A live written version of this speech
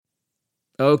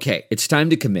Okay, it's time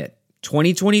to commit.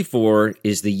 2024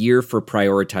 is the year for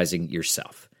prioritizing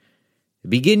yourself.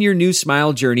 Begin your new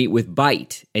smile journey with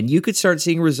Byte, and you could start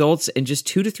seeing results in just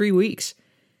 2 to 3 weeks.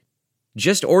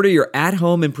 Just order your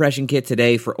at-home impression kit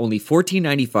today for only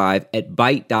 $14.95 at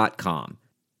Byte.com.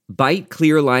 Byte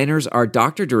clear liners are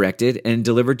doctor-directed and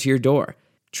delivered to your door.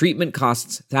 Treatment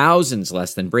costs thousands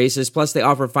less than braces, plus they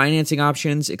offer financing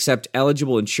options, accept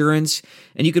eligible insurance,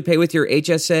 and you could pay with your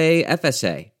HSA,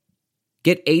 FSA.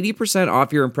 Get 80%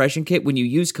 off your impression kit when you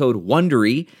use code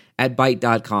WONDERY at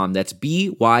Byte.com. That's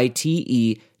BYTE.com.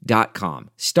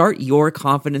 Start your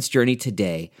confidence journey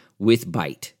today with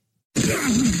Byte.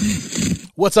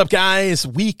 What's up, guys?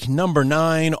 Week number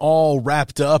 9 all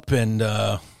wrapped up, and,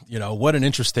 what an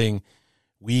interesting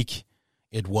week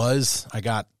it was. I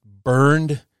got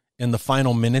burned in the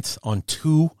final minutes on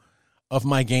 2 of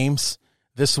my games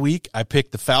this week. I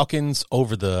picked the Falcons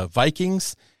over the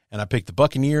Vikings, and I picked the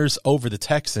Buccaneers over the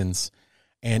Texans.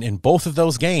 And in both of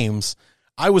those games,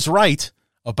 I was right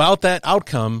about that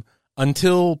outcome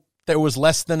until there was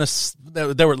less than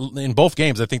in both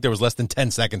games, I think there was less than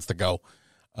 10 seconds to go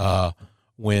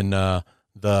when the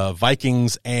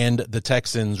Vikings and the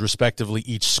Texans, respectively,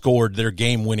 each scored their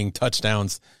game-winning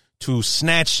touchdowns to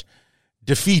snatch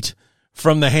defeat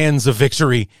from the hands of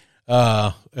victory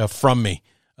from me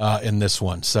in this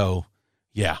one. So,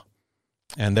 yeah.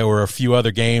 And there were a few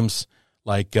other games,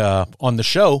 like on the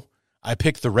show, I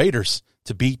picked the Raiders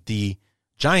to beat the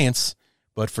Giants,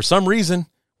 but for some reason,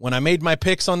 when I made my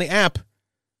picks on the app,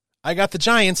 I got the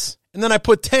Giants, and then I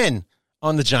put 10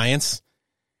 on the Giants.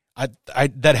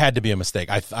 That had to be a mistake.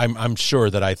 I'm sure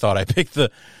that I thought I picked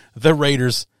the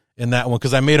Raiders in that one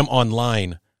because I made them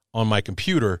online on my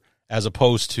computer as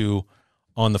opposed to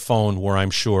on the phone where I'm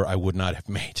sure I would not have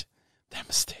made that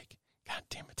mistake. God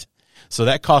damn it. So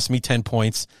that cost me 10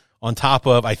 points on top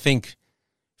of, I think,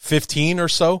 15 or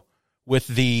so with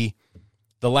the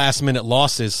last-minute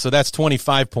losses. So that's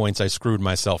 25 points I screwed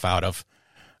myself out of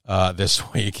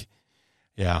this week.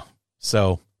 Yeah,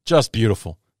 so just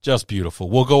beautiful. Just beautiful.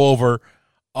 We'll go over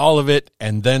all of it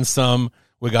and then some.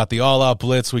 We got the all-out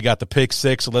blitz. We got the pick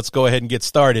 6. So let's go ahead and get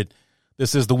started.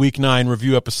 This is the Week 9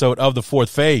 review episode of the fourth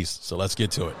phase. So let's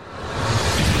get to it.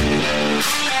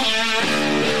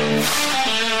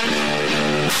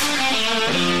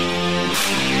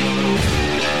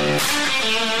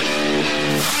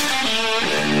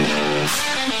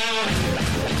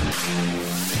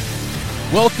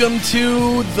 Welcome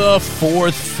to the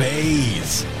fourth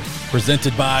phase,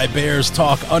 presented by Bears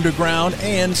Talk Underground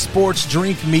and Sports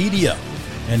Drink Media.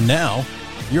 And now,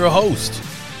 your host,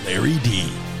 Larry D.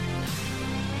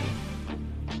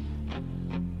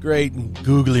 Great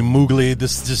googly moogly.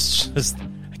 This just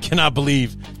I cannot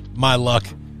believe my luck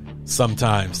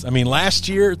sometimes. I mean, last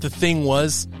year, the thing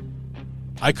was,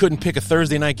 I couldn't pick a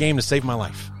Thursday night game to save my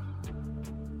life.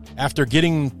 After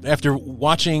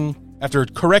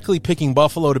correctly picking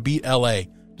Buffalo to beat LA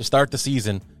to start the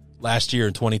season last year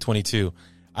in 2022,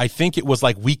 I think it was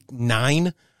like week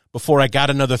 9 before I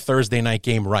got another Thursday night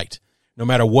game right. No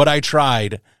matter what I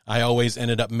tried, I always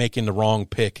ended up making the wrong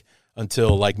pick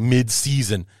until like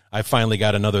mid-season. I finally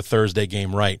got another Thursday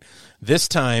game right. This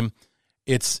time,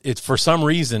 it's for some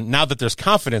reason, now that there's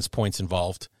confidence points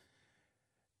involved,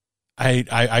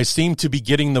 I seem to be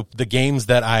getting the games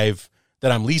that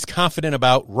I'm least confident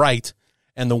about right.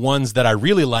 And the ones that I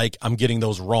really like, I'm getting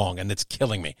those wrong, and it's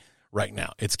killing me right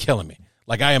now. It's killing me.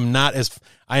 Like I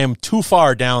am too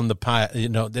far down the pie,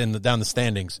 down the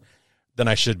standings than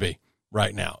I should be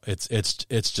right now. It's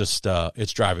just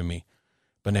it's driving me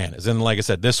bananas. And like I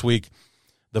said, this week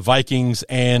the Vikings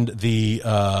and the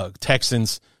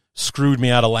Texans screwed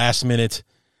me out of last minute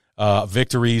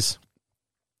victories.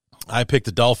 I picked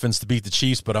the Dolphins to beat the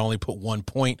Chiefs, but I only put 1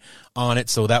 point on it,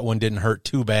 so that one didn't hurt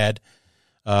too bad.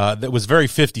 That was very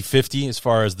 50-50 as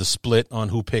far as the split on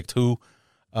who picked who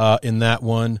in that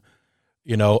one.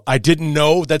 You know, I didn't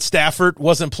know that Stafford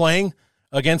wasn't playing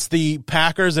against the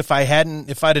Packers. If I'd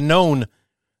have known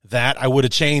that, I would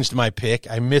have changed my pick.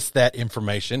 I missed that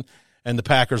information, and the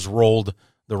Packers rolled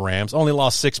the Rams. Only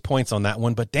lost 6 points on that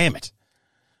one, but damn it.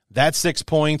 That 6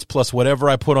 points plus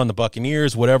whatever I put on the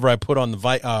Buccaneers, whatever I put on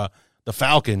the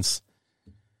Falcons,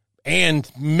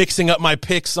 and mixing up my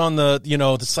picks on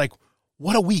it's like,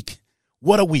 what a week.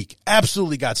 What a week.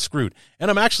 Absolutely got screwed.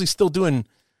 And I'm actually still doing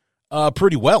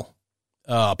pretty well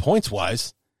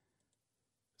points-wise.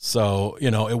 So,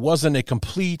 it wasn't a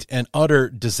complete and utter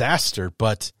disaster,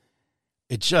 but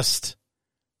it just,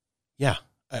 it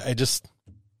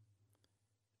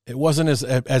wasn't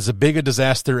as a big a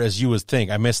disaster as you would think.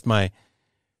 I missed my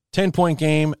 10-point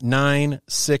game, 9,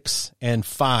 6, and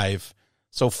 5.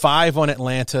 So 5 on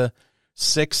Atlanta,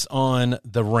 6 on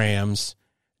the Rams,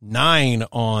 9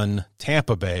 on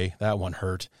Tampa Bay. That one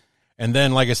hurt. And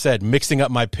then, like I said, mixing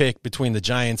up my pick between the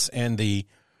Giants and the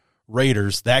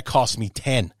Raiders, that cost me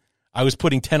 10. I was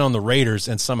putting 10 on the Raiders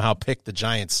and somehow picked the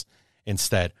Giants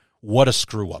instead. What a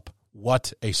screw up.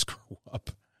 What a screw up.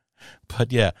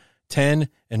 But yeah, 10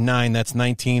 and 9, that's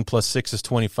 19, plus 6 is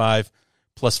 25,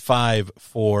 plus 5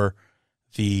 for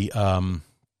the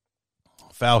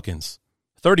Falcons.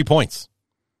 30 points.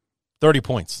 30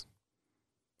 points.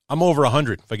 I'm over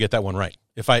 100 if I get that one right.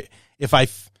 I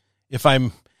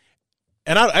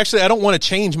don't want to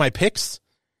change my picks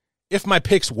if my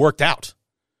picks worked out.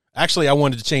 Actually, I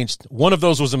wanted to change. One of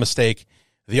those was a mistake.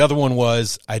 The other one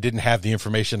was I didn't have the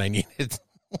information I needed.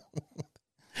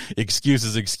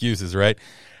 Excuses, right?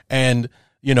 And,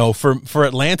 you know, for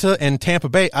Atlanta and Tampa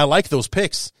Bay, I like those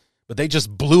picks, but they just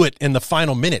blew it in the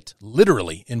final minute,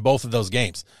 literally, in both of those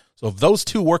games. So if those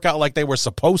two work out like they were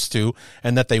supposed to,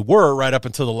 and that they were right up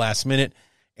until the last minute,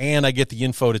 and I get the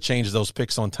info to change those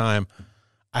picks on time,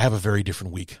 I have a very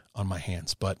different week on my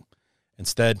hands. But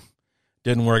instead,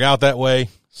 didn't work out that way,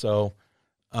 so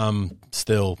I'm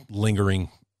still lingering,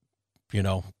 you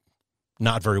know,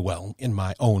 not very well in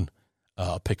my own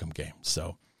pick'em game.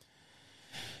 So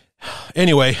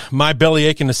anyway, my belly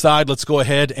aching aside, let's go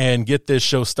ahead and get this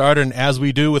show started. And as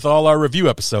we do with all our review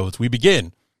episodes, we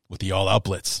begin with the All Out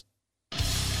Blitz.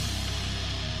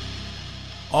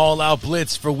 All Out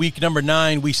Blitz for week number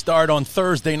 9. We start on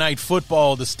Thursday Night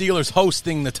Football. The Steelers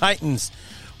hosting the Titans.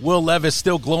 Will Levis,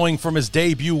 still glowing from his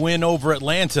debut win over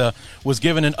Atlanta, was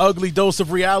given an ugly dose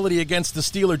of reality against the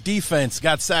Steeler defense.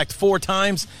 Got sacked 4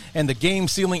 times and the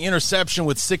game-sealing interception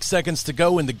with 6 seconds to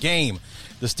go in the game.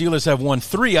 The Steelers have won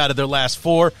 3 out of their last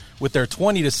 4 with their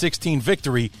 20-16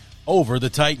 victory over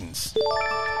the Titans.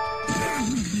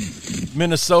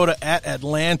 Minnesota at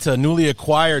Atlanta. Newly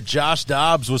acquired Josh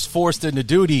Dobbs was forced into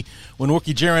duty when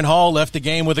rookie Jaren Hall left the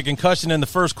game with a concussion in the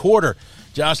first quarter.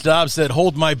 Josh Dobbs said,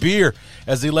 "Hold my beer,"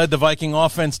 as he led the Viking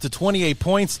offense to 28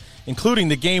 points, including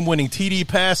the game-winning TD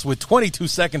pass with 22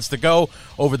 seconds to go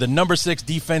over the number 6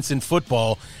 defense in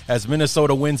football, as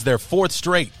Minnesota wins their 4th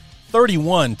straight,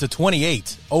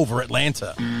 31-28 over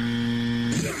Atlanta.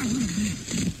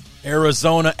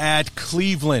 Arizona at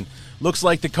Cleveland. Looks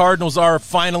like the Cardinals are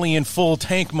finally in full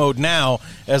tank mode now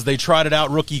as they trotted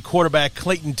out rookie quarterback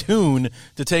Clayton Tune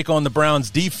to take on the Browns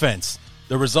defense.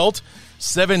 The result?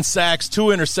 7 sacks, 2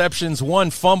 interceptions, 1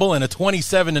 fumble, and a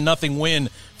 27-0 win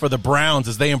for the Browns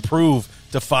as they improve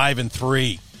to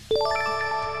 5-3.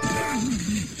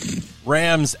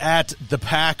 Rams at the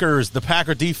Packers. The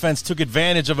Packer defense took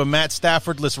advantage of a Matt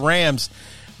Stafford-less Rams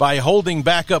by holding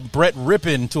backup Brett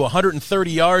Rippon to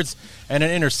 130 yards and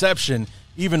an interception.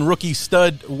 Even rookie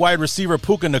stud wide receiver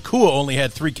Puka Nacua only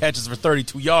had 3 catches for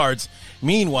 32 yards.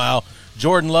 Meanwhile,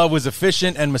 Jordan Love was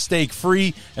efficient and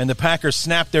mistake-free, and the Packers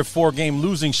snapped their 4-game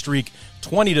losing streak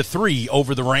 20-3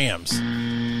 over the Rams.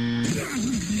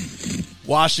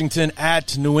 Washington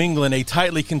at New England, a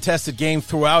tightly contested game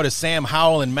throughout as Sam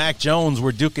Howell and Mac Jones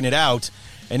were duking it out.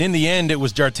 And in the end, it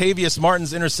was Jartavius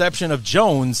Martin's interception of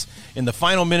Jones in the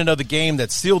final minute of the game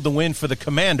that sealed the win for the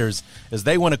Commanders as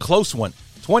they won a close one,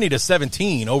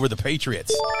 20-17 over the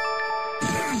Patriots.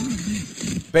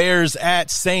 Bears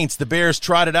at Saints. The Bears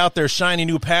trotted out their shiny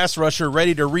new pass rusher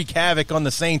ready to wreak havoc on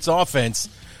the Saints offense,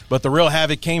 but the real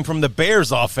havoc came from the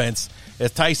Bears offense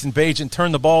as Tyson Bagent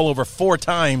turned the ball over 4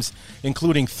 times,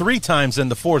 including 3 times in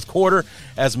the fourth quarter,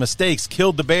 as mistakes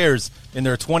killed the Bears in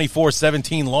their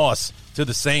 24-17 loss to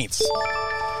the Saints.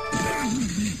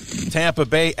 Tampa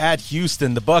Bay at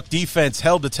Houston. The Buck defense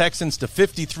held the Texans to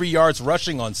 53 yards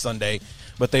rushing on Sunday,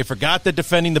 but they forgot that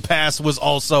defending the pass was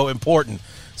also important.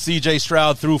 C.J.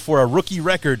 Stroud threw for a rookie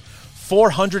record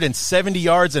 470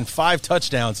 yards and 5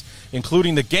 touchdowns,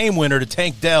 including the game winner to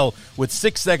Tank Dell with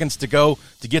 6 seconds to go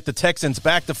to get the Texans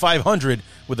back to 500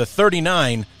 with a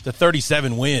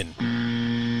 39-37 win.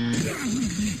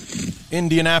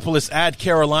 Indianapolis at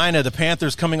Carolina. The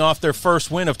Panthers coming off their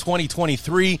first win of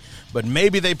 2023, but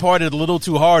maybe they partied a little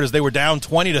too hard as they were down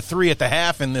 20-3 at the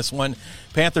half in this one.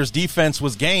 Panthers defense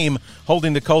was game,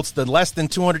 holding the Colts to less than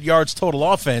 200 yards total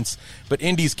offense, but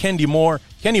Indy's Kenny Moore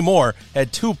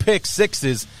had 2 pick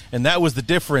sixes, and that was the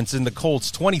difference in the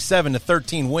Colts'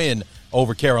 27-13 win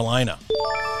over Carolina.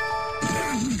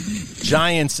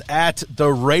 Giants at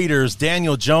the Raiders.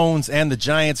 Daniel Jones and the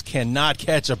Giants cannot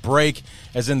catch a break,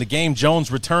 as in the game Jones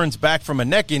returns back from a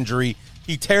neck injury.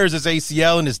 He tears his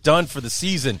ACL and is done for the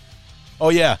season. Oh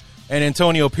yeah, and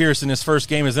Antonio Pierce in his first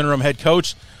game as interim head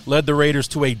coach led the Raiders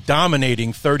to a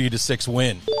dominating 30-6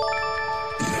 win.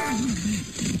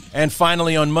 And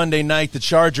finally on Monday night, the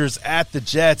Chargers at the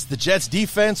Jets. The Jets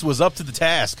defense was up to the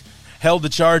task, held the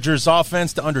Chargers'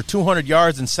 offense to under 200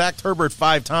 yards and sacked Herbert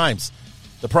 5 times.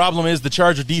 The problem is the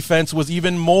Charger defense was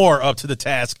even more up to the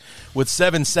task with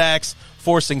 7 sacks,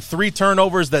 forcing 3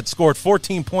 turnovers that scored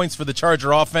 14 points for the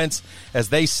Charger offense as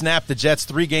they snapped the Jets'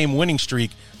 3-game winning streak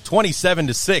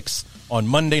 27-6 on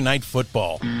Monday Night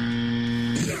Football.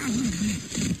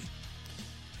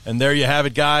 And there you have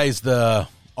it, guys, the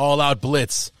all-out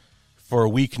blitz for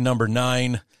week number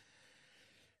 9.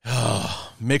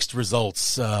 Mixed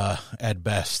results at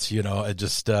best.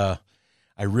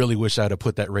 I really wish I'd have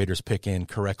put that Raiders pick in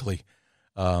correctly,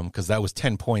 because that was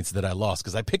 10 points that I lost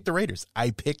because I picked the Raiders.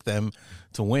 I picked them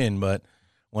to win, but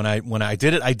when I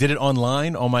did it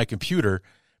online on my computer,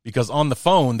 because on the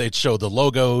phone they'd show the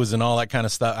logos and all that kind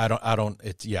of stuff.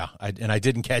 I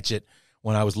didn't catch it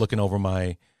when I was looking over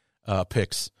my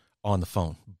picks on the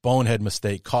phone. Bonehead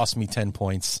mistake, cost me 10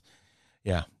 points.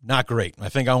 Yeah, not great. I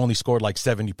think I only scored like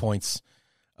 70 points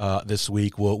this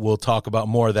week. We'll talk about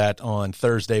more of that on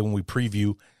Thursday when we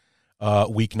preview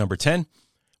week number 10.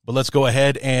 But let's go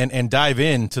ahead and dive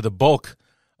into the bulk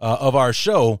of our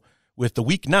show with the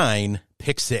week 9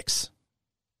 pick 6.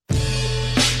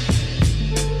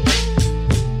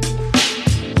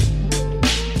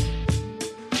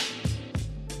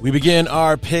 We begin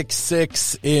our pick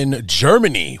 6 in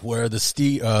Germany, where the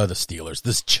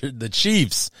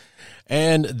Chiefs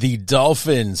and the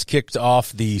Dolphins kicked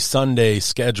off the Sunday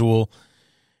schedule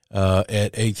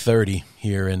at 8:30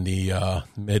 here in the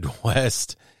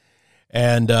Midwest.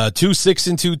 And 2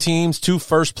 6-2 teams, 2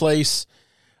 first-place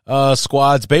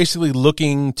squads, basically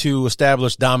looking to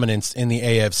establish dominance in the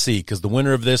AFC, because the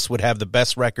winner of this would have the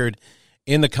best record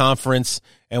in the conference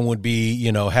and would be,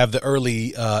 have the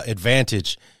early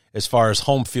advantage as far as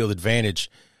home field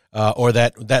advantage, or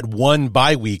that one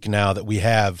bye week now that we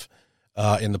have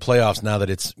in the playoffs, now that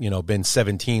it's been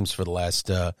 7 teams for the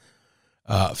last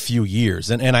few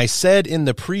years. And I said in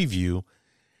the preview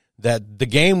that the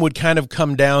game would kind of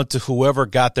come down to whoever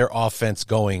got their offense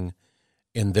going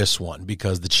in this one,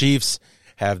 because the Chiefs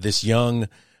have this young,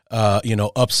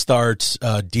 upstart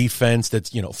defense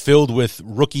that's, filled with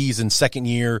rookies and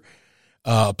second-year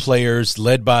players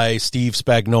led by Steve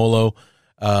Spagnuolo.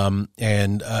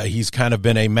 And he's kind of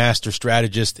been a master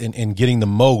strategist in getting the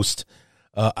most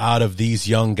out of these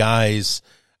young guys,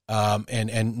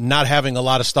 and not having a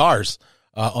lot of stars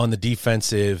on the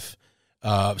defensive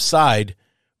side.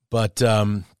 But,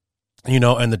 and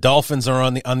the Dolphins are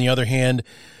on the other hand,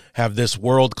 have this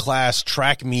world-class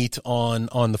track meet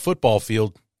on the football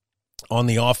field. On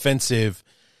the offensive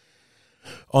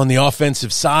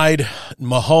side,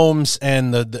 Mahomes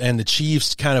and the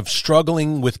Chiefs kind of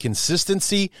struggling with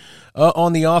consistency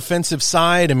on the offensive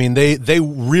side. I mean, they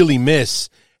really miss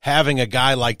having a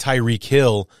guy like Tyreek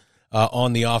Hill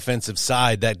on the offensive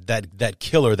side, that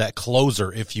killer, that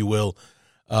closer, if you will,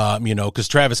 because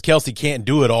Travis Kelce can't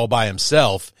do it all by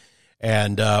himself.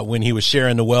 And when he was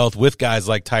sharing the wealth with guys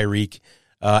like Tyreek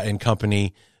and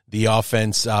company, the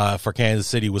offense for Kansas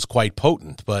City was quite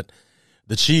potent. But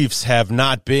the Chiefs have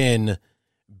not been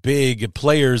big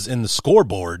players in the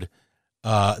scoreboard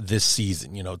this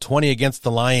season. 20 against the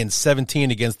Lions,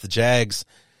 17 against the Jags.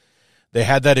 They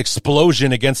had that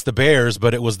explosion against the Bears,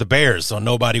 but it was the Bears, so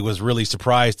nobody was really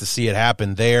surprised to see it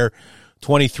happen there.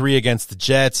 23 against the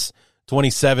Jets,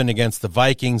 27 against the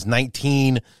Vikings,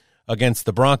 19 against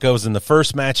the Broncos in the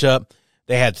first matchup.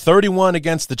 They had 31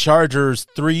 against the Chargers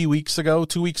 2 weeks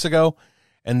ago,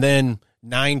 and then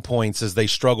 9 points as they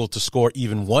struggled to score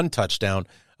even one touchdown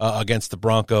against the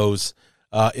Broncos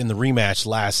in the rematch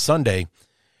last Sunday.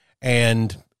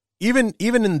 And even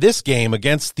in this game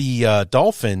against the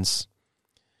Dolphins,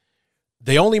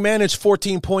 they only managed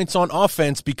 14 points on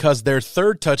offense because their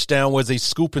third touchdown was a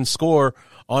scoop and score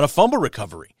on a fumble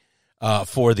recovery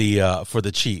for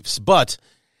the Chiefs. But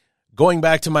going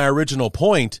back to my original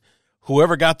point,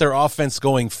 whoever got their offense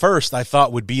going first, I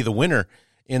thought would be the winner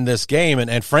in this game.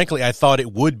 And frankly, I thought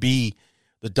it would be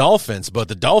the Dolphins, but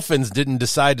the Dolphins didn't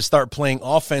decide to start playing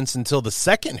offense until the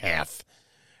second half.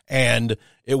 And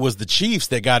it was the Chiefs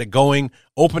that got it going.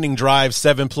 Opening drive,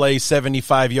 7 plays,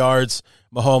 75 yards.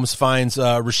 Mahomes finds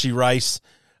Rashee Rice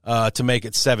to make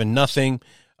it 7-0.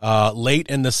 Late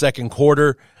in the second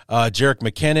quarter, Jerick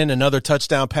McKinnon, another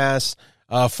touchdown pass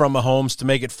from Mahomes to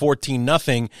make it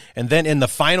 14-0. And then in the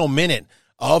final minute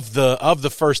of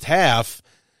the first half,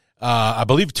 I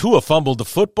believe Tua fumbled the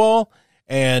football,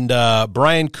 and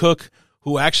Brian Cook,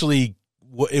 who actually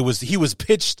he was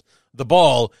pitched the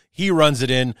ball, he runs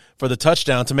it in for the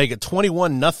touchdown to make it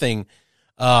 21-0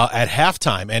 at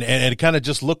halftime, and it kind of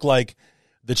just looked like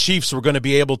the Chiefs were going to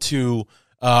be able to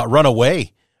run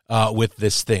away with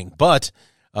this thing. But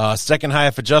second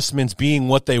half adjustments being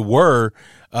what they were,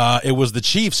 It was the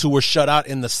Chiefs who were shut out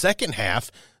in the second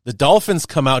half. The Dolphins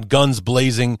come out guns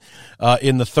blazing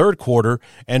in the third quarter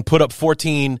and put up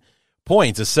 14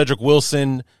 points. A Cedric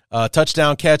Wilson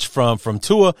touchdown catch from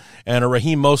Tua and a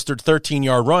Raheem Mostert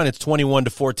 13-yard run. It's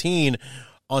 21-14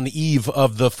 on the eve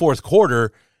of the fourth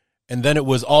quarter, and then it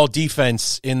was all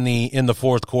defense in the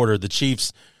fourth quarter. The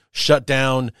Chiefs shut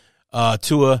down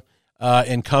Tua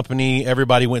and company.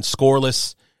 Everybody went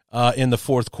scoreless in the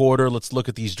fourth quarter. Let's look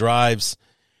at these drives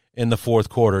in the fourth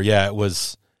quarter. Yeah, it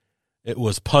was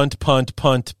punt,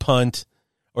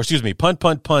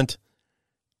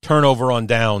 turnover on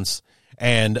downs.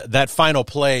 And that final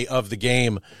play of the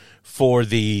game for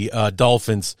the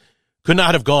Dolphins could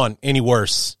not have gone any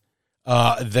worse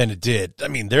than it did. I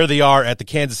mean, there they are at the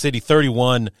Kansas City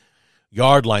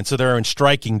 31-yard line, so they're in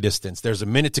striking distance. There's a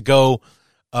minute to go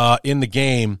in the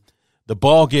game. The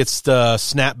ball gets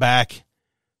snapped back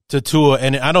to Tua,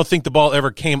 and I don't think the ball ever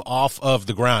came off of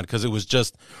the ground because it was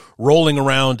just rolling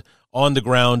around on the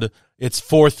ground. It's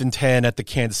 4th and 10 at the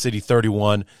Kansas City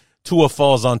 31. Tua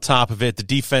falls on top of it. The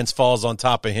defense falls on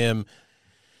top of him.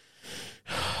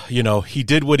 You know, he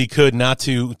did what he could not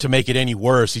to make it any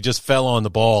worse. He just fell on the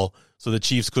ball so the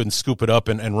Chiefs couldn't scoop it up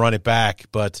and run it back.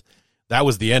 But that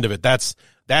was the end of it. That's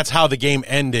how the game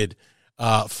ended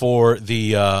for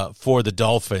the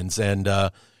Dolphins. And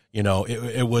you know,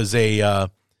 it was a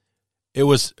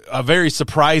very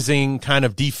surprising kind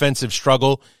of defensive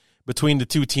struggle between the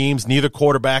two teams. Neither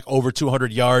quarterback over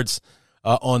 200 yards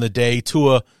on the day.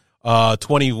 Tua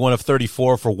 21 of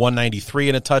 34 for 193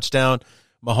 and a touchdown.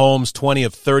 Mahomes 20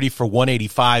 of 30 for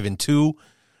 185 and 2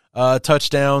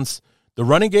 touchdowns. The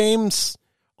running games,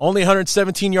 only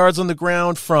 117 yards on the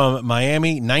ground from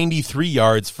Miami, 93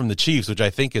 yards from the Chiefs, which I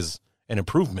think is an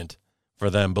improvement for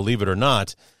them, believe it or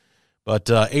not. But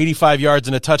 85 yards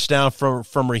and a touchdown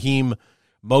from Raheem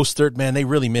Mostert. Man, they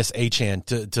really miss Achane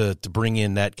to bring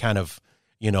in that kind of,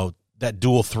 you know, that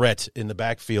dual threat in the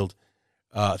backfield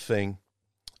thing.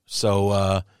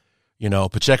 So, you know,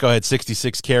 Pacheco had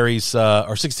 66 carries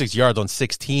or 66 yards on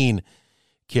 16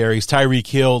 carries. Tyreek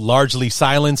Hill largely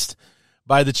silenced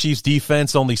by the Chiefs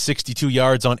defense, only 62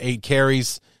 yards on 8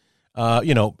 carries.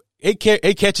 You know, 8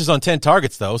 catches on 10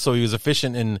 targets though, so he was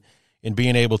efficient in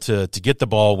being able to get the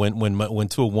ball when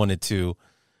Tua wanted to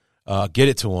get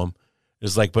it to him.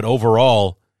 It's like, but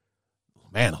overall,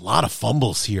 man, a lot of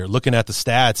fumbles here. Looking at the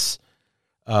stats,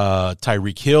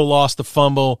 Tyreek Hill lost a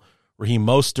fumble. Raheem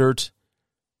Mostert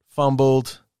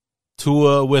fumbled.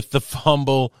 Tua with the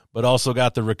fumble, but also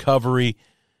got the recovery.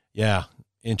 Yeah,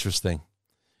 interesting.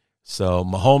 So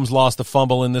Mahomes lost a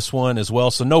fumble in this one as well.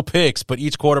 So no picks, but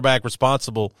each quarterback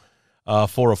responsible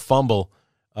for a fumble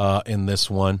in this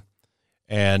one.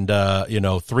 And, you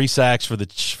know, 3 sacks for the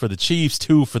Chiefs,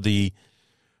 2 for the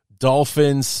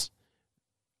Dolphins.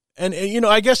 And, you know,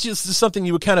 I guess this is something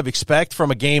you would kind of expect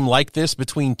from a game like this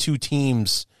between two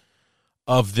teams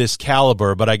of this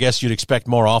caliber, but I guess you'd expect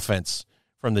more offense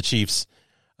from the Chiefs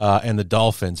and the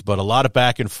Dolphins. But a lot of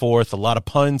back and forth, a lot of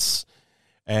punts,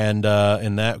 and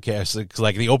in that case,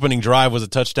 like the opening drive was a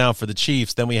touchdown for the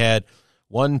Chiefs. Then we had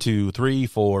 1, 2, 3,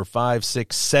 4, 5,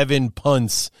 6, 7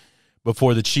 punts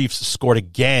before the Chiefs scored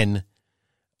again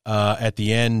at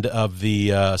the end of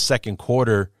the second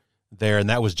quarter there, and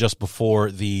that was just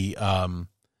before the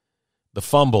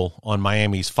fumble on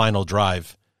Miami's final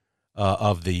drive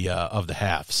of the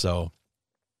half. So,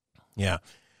 yeah.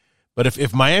 But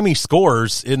if Miami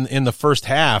scores in the first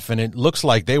half, and it looks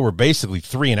like they were basically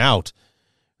 3 and out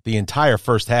the entire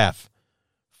first half,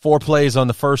 4 plays on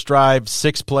the first drive,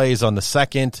 6 plays on the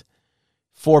second,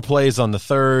 4 plays on the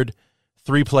third,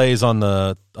 3 plays on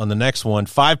the next one,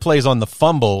 5 plays on the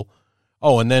fumble.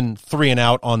 Oh, and then 3 and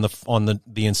out on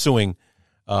the ensuing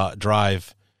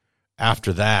drive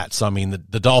after that. So I mean,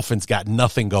 the Dolphins got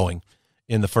nothing going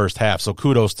in the first half. So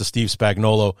kudos to Steve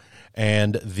Spagnuolo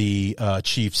and the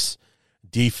Chiefs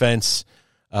defense.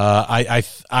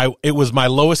 It was my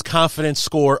lowest confidence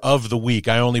score of the week.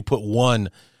 I only put 1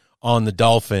 on the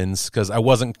Dolphins because I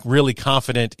wasn't really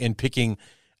confident in picking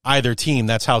either team.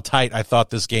 That's how tight I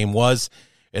thought this game was.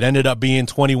 It ended up being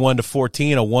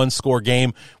 21-14, a 1-score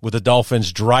game with the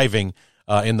Dolphins driving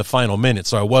in the final minute.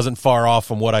 So I wasn't far off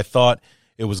from what I thought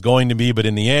it was going to be, but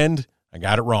in the end, I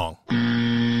got it wrong.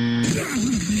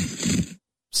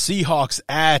 Seahawks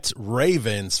at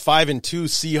Ravens, 5-2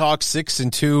 Seahawks,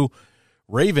 6-2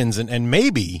 Ravens, and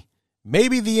maybe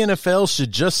the NFL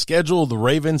should just schedule the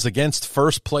Ravens against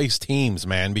first place teams,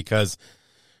 man, because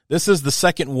this is the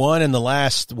second one in the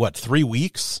last 3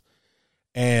 weeks,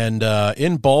 and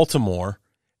in Baltimore,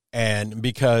 and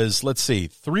because let's see,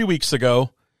 3 weeks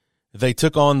ago they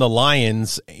took on the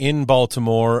Lions in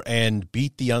Baltimore and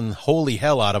beat the unholy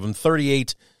hell out of them,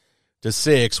 38-6,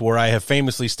 where I have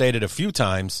famously stated a few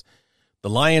times, the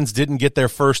Lions didn't get their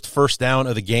first down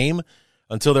of the game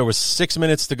until there was 6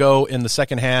 minutes to go in the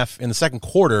second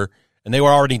quarter, and they were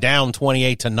already down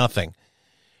 28-0.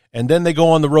 And then they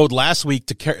go on the road last week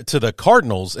to the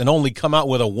Cardinals and only come out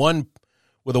with a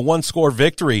one-score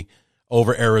victory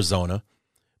over Arizona,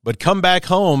 but come back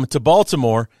home to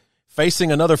Baltimore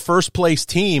facing another first-place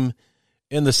team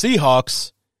in the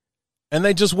Seahawks, and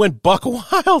they just went buck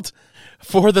wild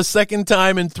for the second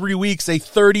time in 3 weeks, a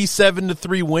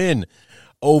 37-3 win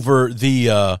over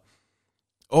the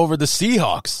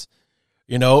Seahawks.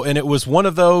 And it was one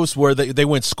of those where they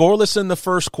went scoreless in the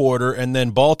first quarter, and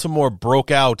then Baltimore broke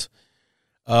out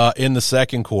in the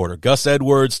second quarter. Gus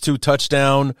Edwards, 2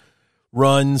 touchdown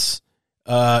runs.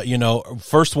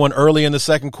 First one early in the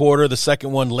second quarter, the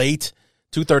second one late,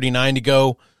 2:39 to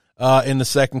go in the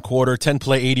second quarter,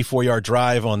 10-play, 84-yard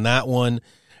drive on that one,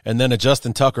 and then a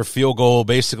Justin Tucker field goal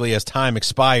basically as time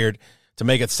expired to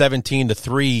make it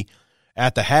 17-3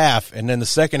 at the half, and then the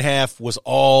second half was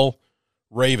all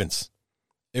Ravens.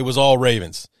 It was all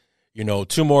Ravens.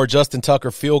 2 more Justin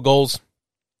Tucker field goals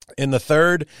in the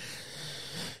third.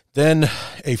 Then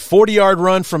a 40-yard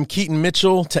run from Keaton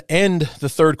Mitchell to end the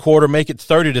third quarter, make it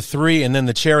 30-3, and then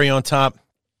the cherry on top,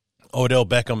 Odell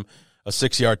Beckham, a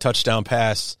 6-yard touchdown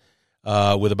pass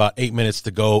with about 8 minutes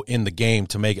to go in the game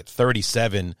to make it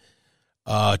 37-3.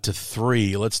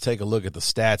 Let's take a look at the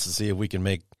stats and see if we can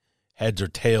make heads or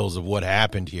tails of what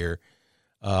happened here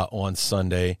on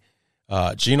Sunday.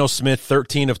 Geno Smith,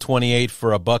 13 of 28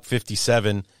 for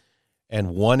 $157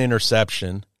 and 1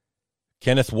 interception.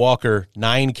 Kenneth Walker,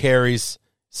 9 carries,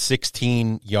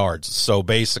 16 yards. So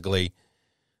basically,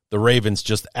 the Ravens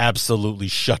just absolutely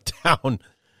shut down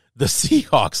the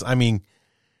Seahawks. I mean,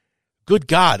 good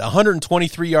God,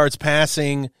 123 yards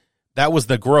passing. That was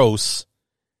the gross,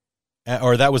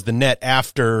 or that was the net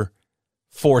after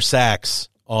 4 sacks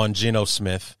on Geno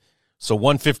Smith. So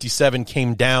 157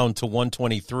 came down to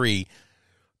 123.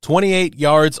 28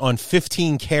 yards on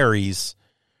 15 carries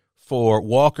for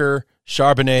Walker,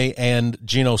 Charbonnet, and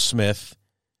Geno Smith,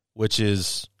 which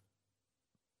is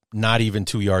not even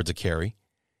 2 yards a carry.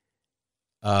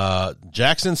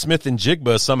 Jackson Smith and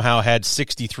Jigba somehow had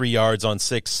 63 yards on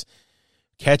 6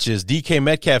 catches. DK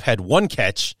Metcalf had 1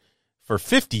 catch for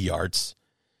 50 yards.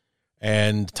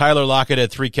 And Tyler Lockett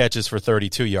had 3 catches for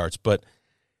 32 yards. But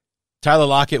Tyler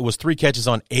Lockett was 3 catches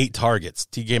on 8 targets.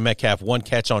 DK Metcalf 1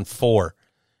 catch on 4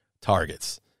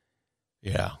 targets.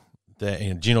 Yeah.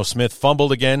 And Geno Smith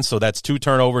fumbled again, so that's 2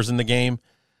 turnovers in the game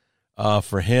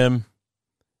for him.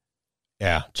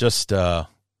 Yeah, just a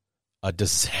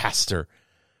disaster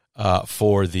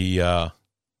for the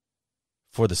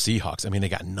Seahawks. I mean, they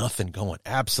got nothing going,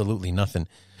 absolutely nothing.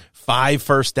 5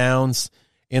 first downs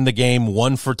in the game,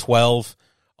 1 for 12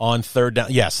 on third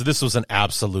down. Yeah, so this was an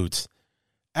absolute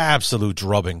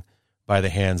drubbing by the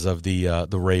hands of the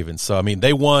Ravens. So I mean,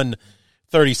 they won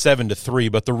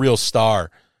 37-3, but the real star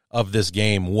of this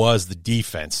game was the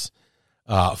defense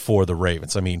for the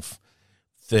Ravens. I mean,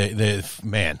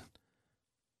 man,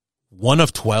 1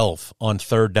 of 12 on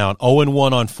third down,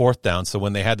 0-1 on fourth down. So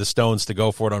when they had the stones to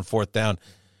go for it on fourth down,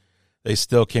 they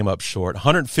still came up short.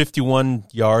 151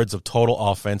 yards of total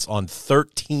offense on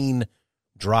 13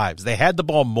 drives. They had the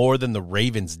ball more than the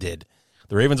Ravens did.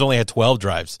 The Ravens only had 12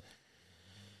 drives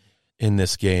in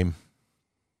this game.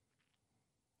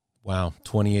 Wow,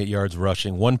 28 yards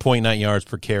rushing, 1.9 yards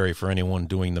per carry for anyone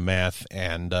doing the math,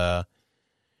 and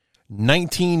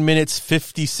 19 minutes,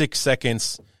 56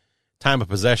 seconds time of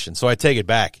possession. So I take it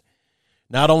back.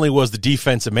 Not only was the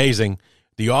defense amazing,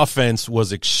 the offense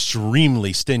was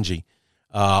extremely stingy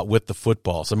with the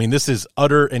football. So, I mean, this is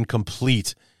utter and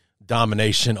complete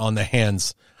domination on the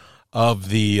hands of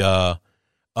the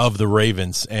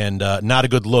Ravens, and not a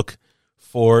good look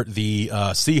for the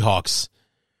Seahawks,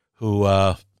 who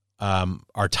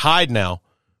are tied now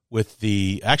with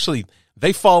the – actually,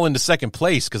 they fall into second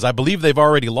place because I believe they've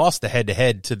already lost the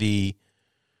head-to-head to the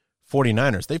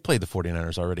 49ers. They played the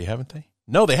 49ers already, haven't they?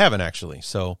 No, they haven't, actually.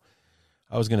 So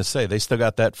I was going to say they still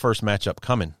got that first matchup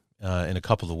coming in a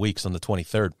couple of weeks on the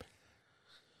 23rd.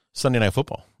 Sunday Night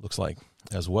Football, looks like,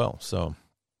 as well. So,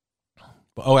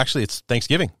 actually, it's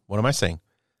Thanksgiving. What am I saying?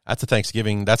 That's the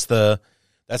Thanksgiving. That's the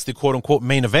quote-unquote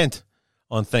main event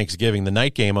on Thanksgiving, the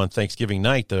night game on Thanksgiving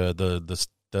night, the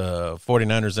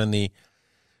 49ers and the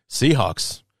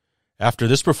Seahawks. After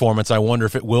this performance, I wonder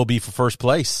if it will be for first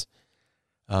place.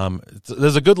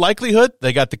 There's a good likelihood.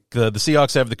 They got the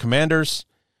Seahawks have the Commanders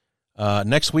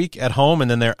next week at home,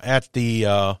 and then they're at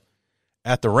the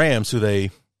Rams, who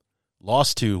they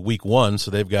lost to week 1,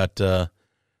 so they've got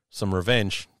some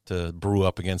revenge to brew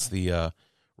up against the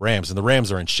Rams, and the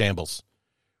Rams are in shambles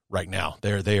right now.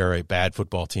 They are a bad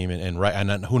football team,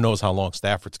 and who knows how long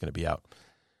Stafford's going to be out.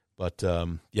 But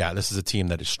this is a team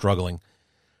that is struggling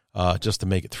just to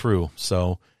make it through.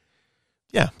 So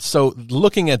so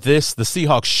looking at this, the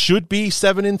Seahawks should be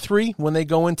 7-3 when they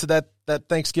go into that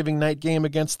Thanksgiving night game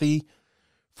against the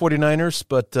 49ers,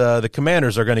 but the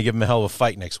Commanders are going to give them a hell of a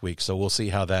fight next week, so we'll see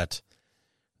how that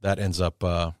ends up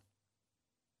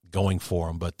going for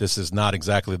them. But this is not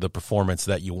exactly the performance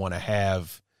that you want to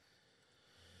have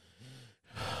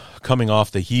coming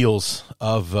off the heels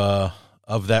of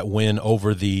that win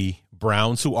over the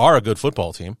Browns, who are a good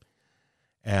football team,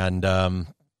 and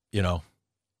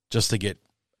just to get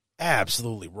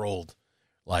absolutely rolled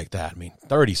like that. I mean,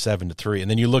 37-3,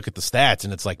 and then you look at the stats,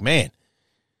 and it's like, man,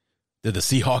 did the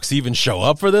Seahawks even show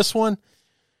up for this one?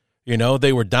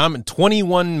 They were dominant,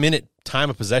 21-minute time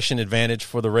of possession advantage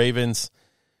for the Ravens,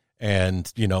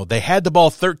 and, they had the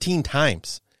ball 13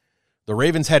 times. The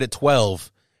Ravens had it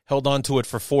 12, held on to it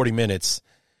for 40 minutes.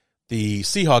 The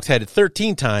Seahawks had it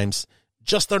 13 times,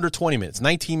 just under 20 minutes,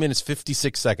 19 minutes,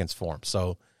 56 seconds for them.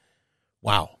 So,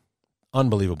 wow,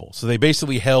 unbelievable. So they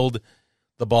basically held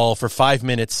the ball for 5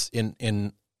 minutes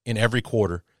in every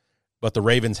quarter, but the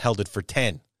Ravens held it for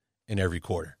 10 in every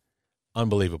quarter.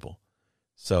 Unbelievable.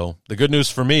 So the good news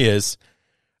for me is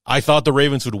I thought the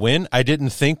Ravens would win. I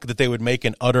didn't think that they would make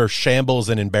an utter shambles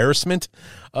and embarrassment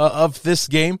of this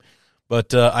game,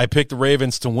 but I picked the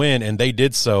Ravens to win, and they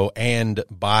did so, and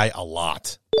by a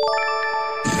lot.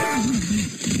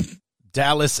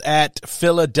 Dallas at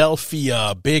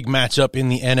Philadelphia, big matchup in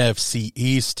the NFC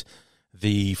East.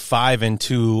 The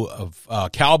 5-2 of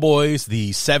Cowboys,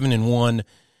 the 7-1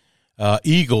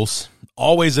 Eagles.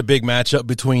 Always a big matchup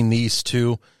between these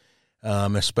two,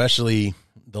 especially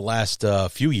the last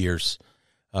few years,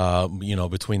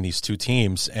 between these two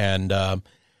teams. And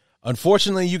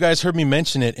unfortunately, you guys heard me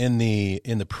mention it in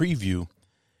the preview.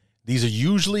 These are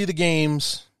usually the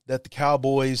games that the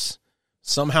Cowboys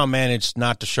somehow managed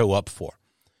not to show up for.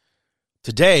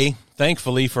 Today,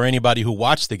 thankfully for anybody who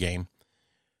watched the game,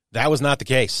 that was not the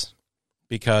case,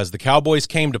 because the Cowboys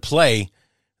came to play.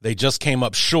 They just came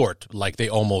up short, like they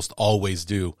almost always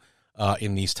do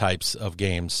in these types of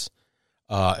games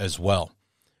as well.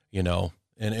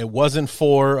 And it wasn't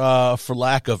for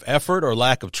lack of effort or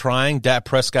lack of trying. Dak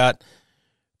Prescott,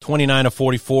 29 of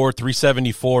 44,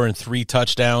 374, and 3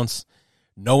 touchdowns,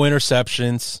 no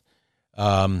interceptions.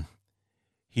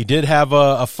 He did have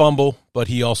a fumble, but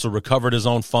he also recovered his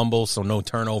own fumble, so no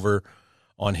turnover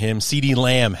on him. CeeDee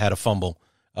Lamb had a fumble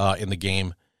in the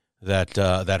game that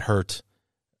hurt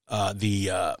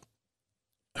the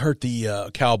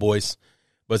Cowboys,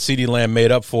 but CeeDee Lamb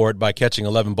made up for it by catching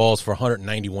 11 balls for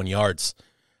 191 yards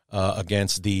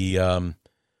against the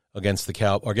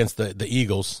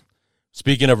Eagles.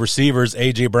 Speaking of receivers,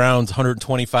 A.J. Brown's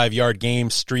 125-yard game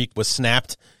streak was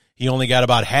snapped. He only got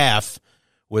about half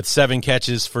with 7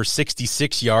 catches for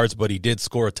 66 yards, but he did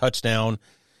score a touchdown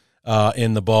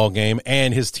in the ball game,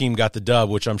 and his team got the dub,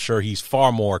 which I'm sure he's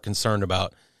far more concerned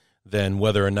about than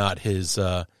whether or not his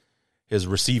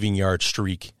receiving yard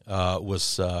streak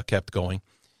was kept going.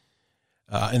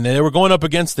 And they were going up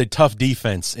against a tough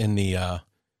defense in the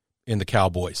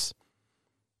Cowboys.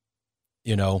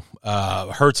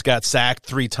 Hurts got sacked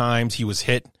 3 times. He was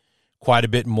hit quite a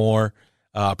bit more.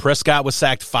 Prescott was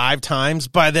sacked 5 times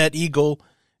by that Eagle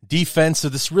defense. So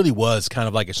this really was kind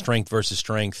of like a strength versus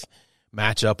strength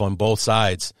matchup on both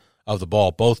sides of the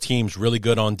ball. Both teams really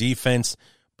good on defense.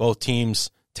 Both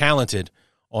teams talented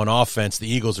on offense. The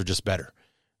Eagles are just better.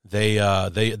 They are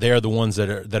the ones that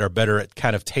are better at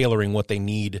kind of tailoring what they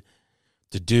need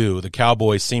to do. The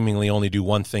Cowboys seemingly only do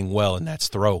one thing well, and that's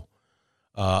throw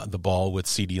the ball with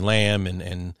CeeDee Lamb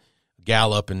and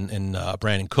Gallup and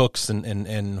Brandon Cooks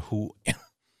and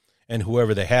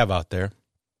whoever they have out there.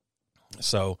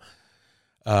 So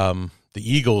the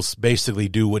Eagles basically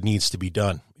do what needs to be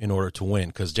done in order to win,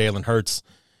 because Jalen Hurts,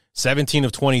 17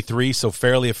 of 23, so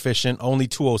fairly efficient, only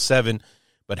 207,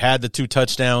 but had the 2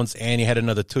 touchdowns, and he had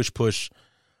another tush-push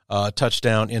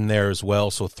touchdown in there as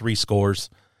well, so 3 scores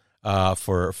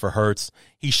for Hurts.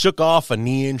 He shook off a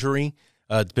knee injury.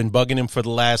 It's been bugging him for the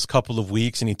last couple of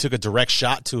weeks, and he took a direct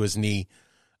shot to his knee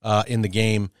in the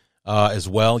game as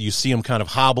well. You see him kind of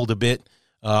hobbled a bit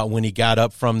when he got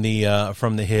up from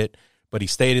the hit, but he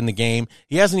stayed in the game.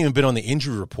 He hasn't even been on the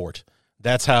injury report.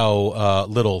 That's how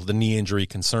little the knee injury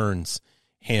concerns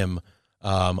him.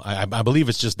 I believe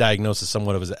it's just diagnosed as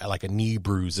somewhat of like a knee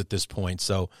bruise at this point.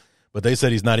 So, but they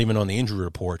said he's not even on the injury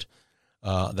report.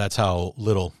 That's how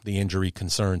little the injury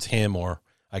concerns him, or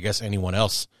I guess anyone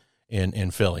else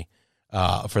in Philly,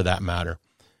 for that matter.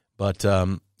 But,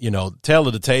 tail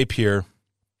of the tape here,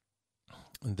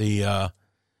 the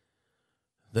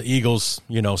Eagles,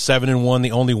 7-1,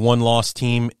 the only one-loss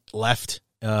team left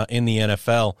in the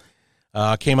NFL,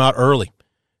 came out early.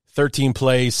 13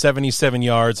 plays, 77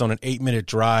 yards on an 8-minute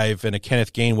drive and a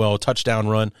Kenneth Gainwell touchdown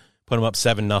run, put them up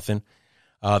 7-0.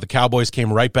 The Cowboys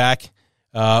came right back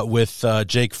with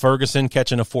Jake Ferguson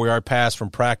catching a 4-yard pass from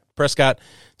Prescott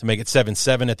to make it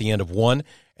 7-7 at the end of one,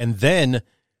 and then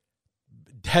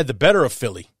had the better of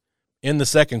Philly in the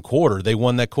second quarter. They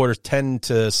won that quarter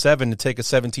 10-7 to take a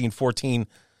 17-14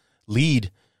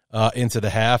 lead into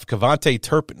the half. Kevontae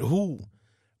Turpin,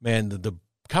 the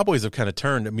Cowboys have kind of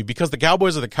turned. I mean, because the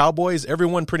Cowboys are the Cowboys,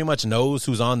 everyone pretty much knows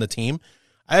who's on the team.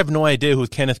 I have no idea who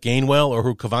Kenneth Gainwell or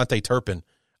who Kevontae Turpin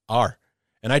are.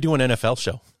 And I do an NFL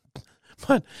show.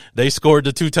 But they scored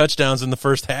the 2 touchdowns in the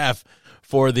first half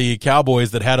for the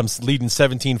Cowboys that had them leading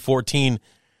 17-14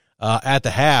 at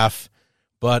the half.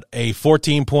 But a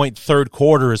 14-point third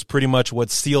quarter is pretty much what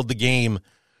sealed the game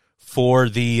for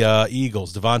the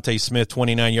Eagles. Devontae Smith,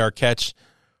 29-yard catch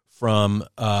from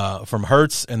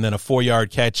Hurts, and then a 4-yard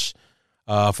catch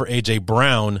for A.J.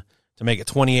 Brown to make it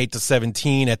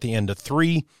 28-17 at the end of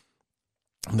 3.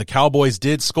 And the Cowboys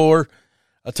did score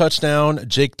a touchdown.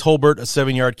 Jake Tolbert, a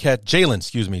 7-yard catch.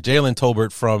 Jalen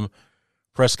Tolbert from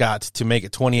Prescott to make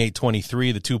it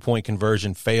 28-23. The 2-point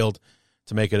conversion failed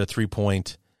to make it a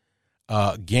 3-point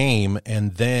game.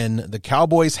 And then the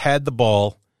Cowboys had the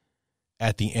ball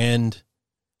at the end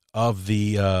of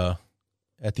the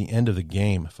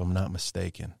game, if I'm not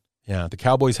mistaken. Yeah, the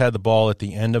Cowboys had the ball at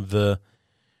the end of the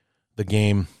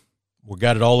game. We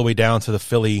got it all the way down to the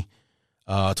Philly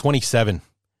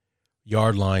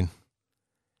 27-yard line,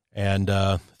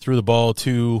 and threw the ball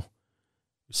to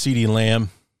CeeDee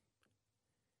Lamb.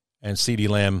 And CeeDee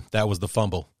Lamb, that was the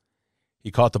fumble.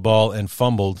 He caught the ball and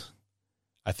fumbled,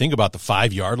 I think, about the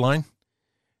 5-yard line,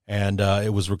 and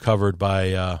it was recovered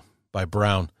by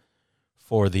Brown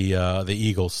for the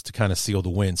Eagles to kind of seal the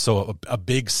win. So a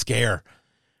big scare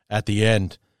at the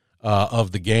end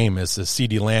of the game as the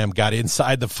CeeDee Lamb got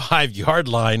inside the 5-yard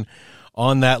line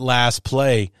on that last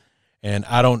play. And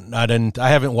I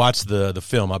haven't watched the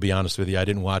film. I'll be honest with you. I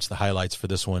didn't watch the highlights for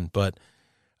this one, but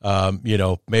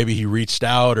maybe he reached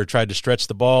out or tried to stretch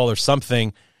the ball or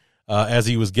something as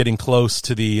he was getting close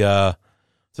to the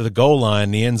goal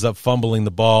line. He ends up fumbling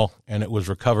the ball, and it was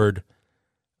recovered.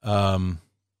 It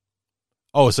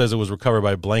says it was recovered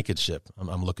by Blankenship.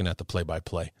 I'm looking at the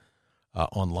play-by-play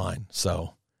online.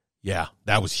 So, yeah,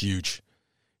 that was huge.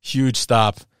 Huge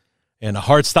stop and a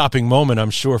heart-stopping moment, I'm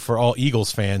sure, for all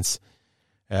Eagles fans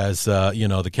as,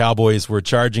 the Cowboys were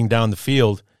charging down the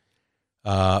field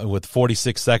with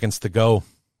 46 seconds to go.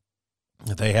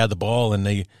 They had the ball, and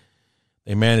they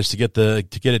managed to get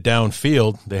it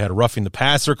downfield. They had a roughing the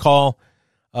passer call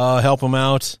help them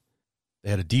out.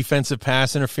 They had a defensive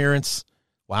pass interference.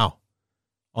 Wow.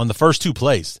 On the first 2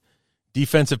 plays,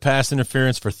 defensive pass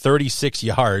interference for 36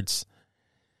 yards.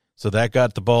 So that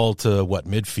got the ball to,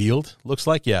 midfield? Looks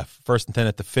like, yeah, 1st and 10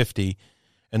 at the 50.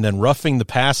 And then roughing the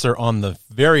passer on the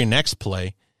very next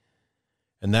play.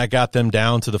 And that got them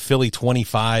down to the Philly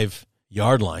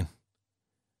 25-yard line.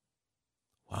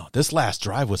 Wow, this last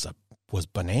drive was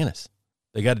bananas.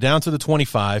 They got it down to the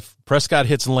 25. Prescott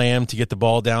hits Lamb to get the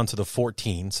ball down to the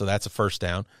 14, so that's a first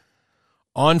down.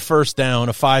 On first down,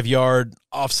 a 5-yard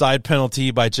offside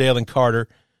penalty by Jalen Carter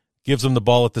gives them the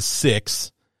ball at the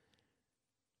 6.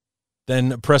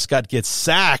 Then Prescott gets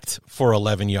sacked for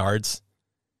 11 yards.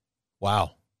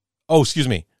 Wow.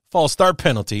 False start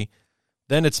penalty.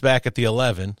 Then it's back at the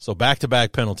 11. So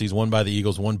back-to-back penalties, one by the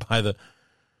Eagles, one by the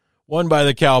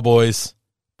Cowboys.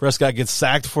 Prescott gets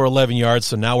sacked for 11 yards,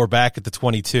 so now we're back at the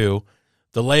 22.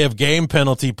 Delay of game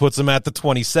penalty puts him at the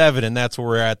 27, and that's where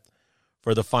we're at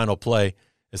for the final play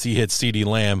as he hits CeeDee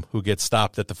Lamb, who gets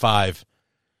stopped at the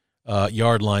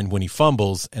 5-yard line when he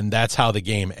fumbles, and that's how the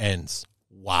game ends.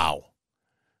 Wow.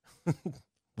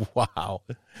 Wow.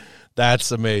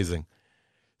 That's amazing.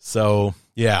 So,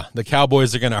 yeah, the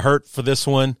Cowboys are going to hurt for this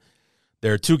one.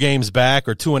 They're 2 games back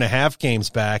or 2.5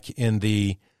 games back in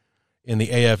the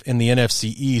NFC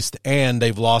East, and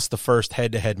they've lost the first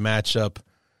head-to-head matchup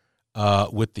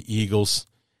with the Eagles.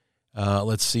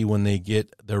 Let's see when they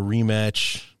get the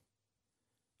rematch.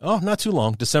 Oh, not too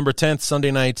long. December 10th,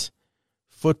 Sunday Night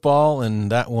Football,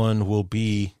 and that one will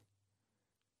be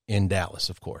in Dallas,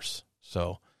 of course.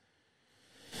 So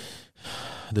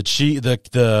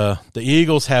the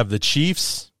Eagles have the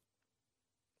Chiefs,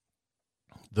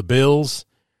 the Bills,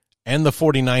 and the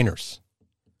 49ers.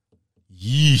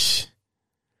 Yeesh.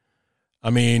 I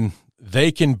mean,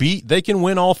 they can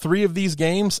win all three of these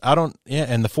games. And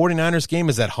the 49ers game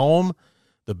is at home.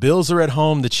 The Bills are at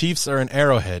home. The Chiefs are in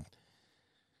Arrowhead.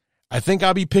 I think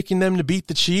I'll be picking them to beat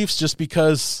the Chiefs just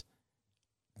because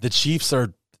the Chiefs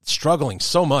are struggling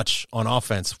so much on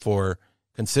offense for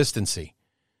consistency.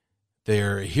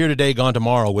 They're here today, gone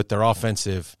tomorrow with their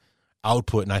offensive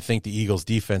output, and I think the Eagles'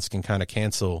 defense can kind of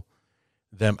cancel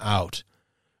them out.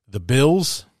 The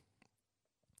Bills,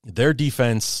 their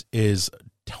defense is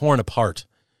torn apart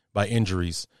by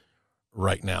injuries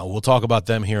right now. We'll talk about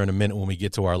them here in a minute when we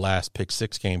get to our last pick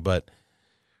six game, but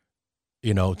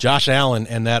Josh Allen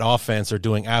and that offense are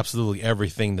doing absolutely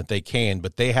everything that they can,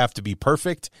 but they have to be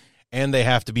perfect and they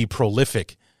have to be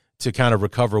prolific to kind of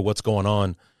recover what's going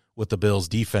on with the Bills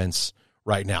defense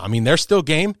right now. I mean, they're still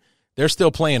game. They're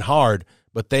still playing hard,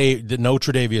 but they did no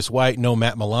Tre'Davious White, no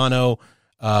Matt Milano.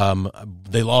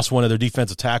 They lost one of their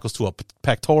defensive tackles to a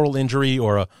pectoral injury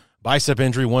or a bicep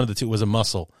injury. One of the two was a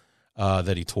muscle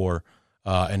that he tore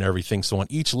and everything. So on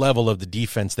each level of the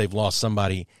defense, they've lost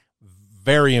somebody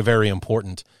very, very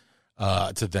important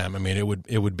to them. I mean,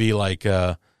 it would be like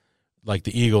the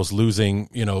Eagles losing,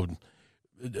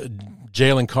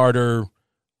 Jalen Carter,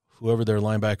 whoever their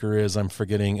linebacker is, I'm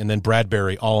forgetting, and then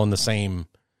Bradbury all in the same,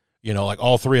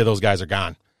 all three of those guys are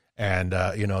gone. And,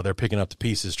 they're picking up the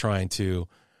pieces trying to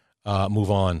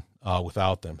move on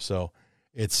without them. So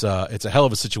it's a hell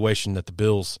of a situation that the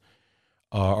Bills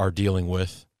are dealing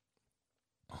with.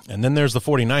 And then there's the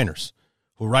 49ers,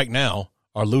 who right now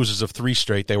are losers of 3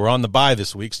 straight. They were on the bye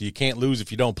this week, so you can't lose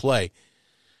if you don't play.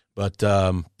 But,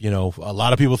 a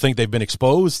lot of people think they've been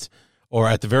exposed, or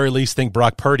at the very least think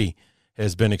Brock Purdy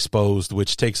has been exposed,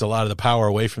 which takes a lot of the power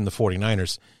away from the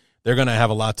 49ers. They're going to have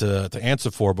a lot to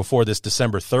answer for before this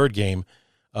December 3rd game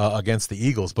against the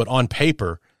Eagles. But on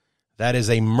paper, that is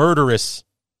a murderous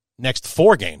next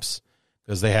 4 games,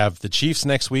 because they have the Chiefs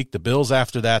next week, the Bills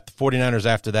after that, the 49ers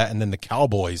after that, and then the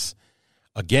Cowboys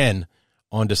again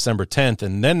on December 10th,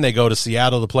 and then they go to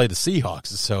Seattle to play the Seahawks.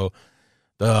 So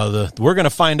we're going to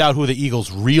find out who the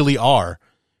Eagles really are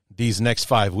these next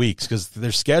 5 weeks, because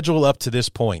their schedule up to this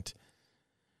point: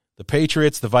 the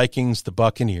Patriots, the Vikings, the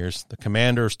Buccaneers, the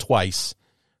Commanders twice,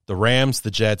 the Rams,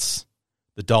 the Jets,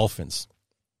 the Dolphins,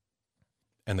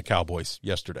 and the Cowboys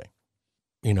yesterday.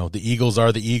 The Eagles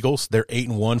are the Eagles. They're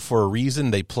 8-1 for a reason.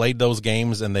 They played those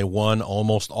games and they won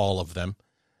almost all of them.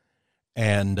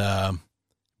 And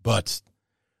but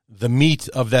the meat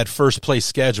of that first place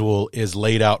schedule is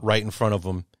laid out right in front of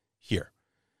them here.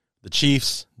 The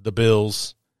Chiefs, the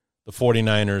Bills, the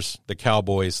 49ers, the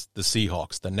Cowboys, the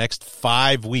Seahawks. The next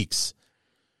 5 weeks,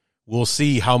 we'll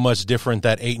see how much different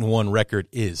that 8-1 record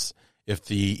is. If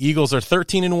the Eagles are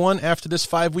 13-1 after this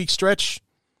 5-week stretch,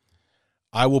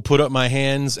 I will put up my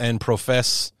hands and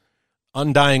profess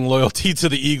undying loyalty to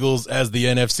the Eagles as the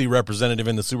NFC representative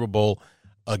in the Super Bowl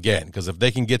again. Because if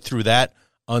they can get through that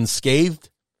unscathed,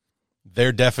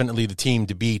 they're definitely the team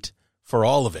to beat for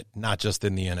all of it, not just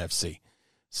in the NFC.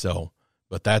 So,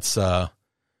 but that's a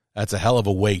hell of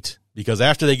a wait, because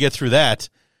after they get through that,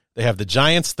 they have the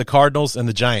Giants, the Cardinals, and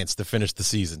the Giants to finish the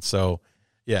season. So,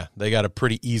 yeah, they got a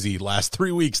pretty easy last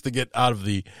 3 weeks to get out of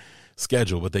the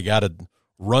schedule, but they got to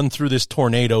run through this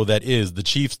tornado that is the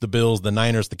Chiefs, the Bills, the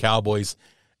Niners, the Cowboys,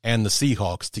 and the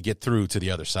Seahawks to get through to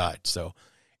the other side. So,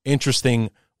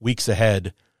 interesting weeks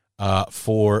ahead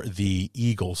for the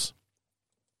Eagles.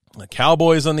 The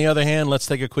Cowboys, on the other hand, let's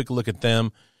take a quick look at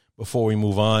them before we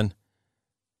move on.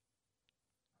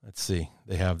 Let's see.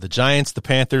 They have the Giants, the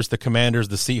Panthers, the Commanders,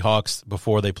 the Seahawks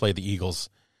before they play the Eagles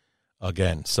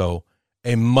again. So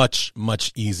a much,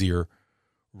 much easier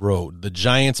road. The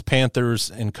Giants, Panthers,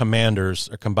 and Commanders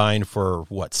are combined for,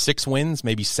 6 wins,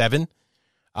 maybe 7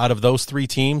 out of those 3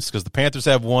 teams, because the Panthers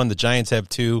have 1, the Giants have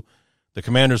 2, the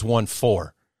Commanders won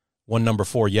 4, won number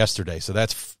 4 yesterday, so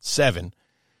that's 7.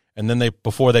 And then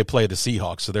before they play the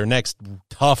Seahawks. So their next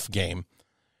tough game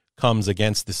comes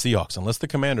against the Seahawks, unless the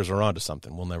Commanders are onto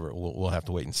something. We'll have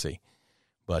to wait and see.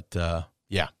 But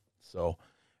yeah, so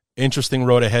interesting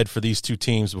road ahead for these 2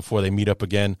 teams before they meet up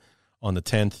again on the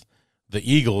 10th.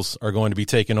 The Eagles are going to be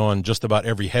taking on just about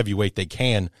every heavyweight they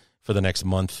can for the next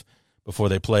month before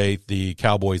they play the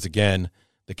Cowboys again.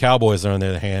 The Cowboys are on the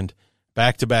other hand,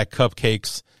 back-to-back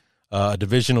cupcakes, a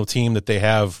divisional team that they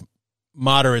have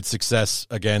moderate success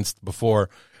against before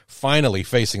finally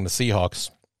facing the Seahawks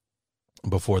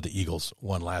before the Eagles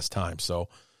won last time. So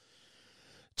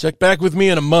check back with me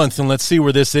in a month and let's see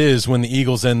where this is when the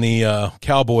Eagles and the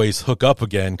Cowboys hook up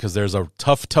again, because there's a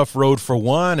tough road for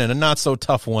one and a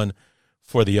not-so-tough one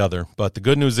for the other. But the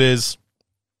good news is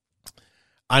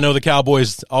I know the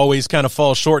Cowboys always kind of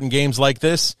fall short in games like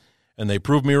this, and they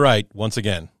proved me right once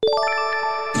again.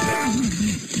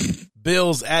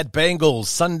 Bills at Bengals,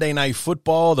 Sunday Night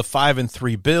Football, the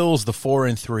 5-3 Bills, the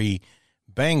 4-3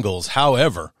 Bengals.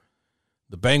 However,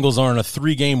 the Bengals are on a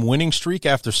 3-game winning streak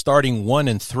after starting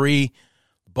 1-3.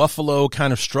 Buffalo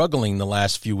kind of struggling the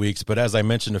last few weeks, but as I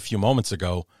mentioned a few moments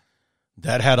ago,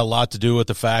 that had a lot to do with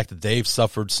the fact that they've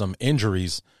suffered some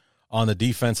injuries on the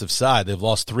defensive side. They've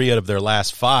lost 3 out of their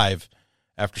last 5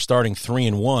 after starting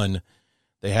 3-1.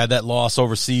 They had that loss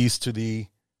overseas to the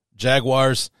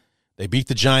Jaguars. They beat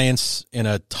the Giants in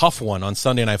a tough one on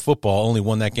Sunday Night Football, only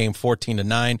won that game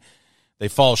 14-9. They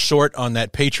fall short on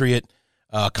that Patriot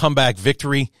comeback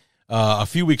victory a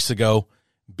few weeks ago,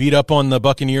 beat up on the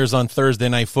Buccaneers on Thursday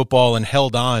Night Football and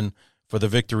held on for the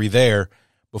victory there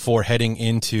before heading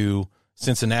into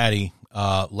Cincinnati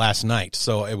last night.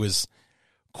 So it was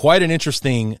quite an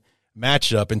interesting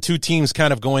matchup, and two teams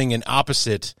kind of going in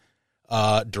opposite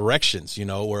directions,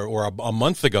 or a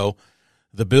month ago,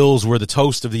 the Bills were the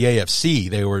toast of the AFC.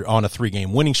 They were on a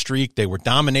 3-game winning streak. They were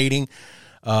dominating,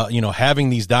 having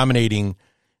these dominating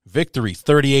victories,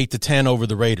 38-10 over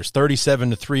the Raiders,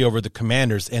 37-3 over the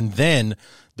Commanders, and then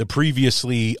the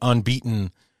previously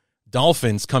unbeaten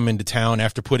Dolphins come into town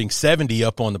after putting 70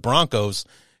 up on the Broncos,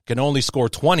 can only score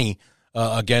 20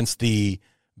 against the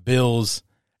Bills,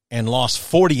 and lost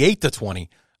 48-20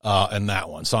 in that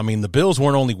one. So, the Bills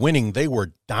weren't only winning, they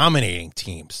were dominating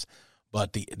teams.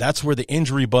 But that's where the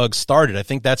injury bug started. I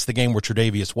think that's the game where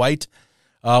Tre'Davious White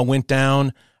went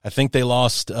down. I think they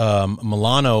lost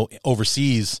Milano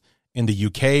overseas in the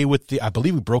UK I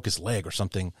believe he broke his leg or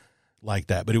something like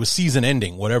that. But it was season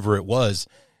ending, whatever it was.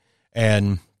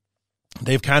 And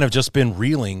they've kind of just been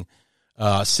reeling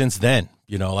since then.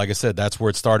 Like I said, that's where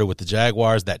it started with the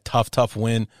Jaguars, that tough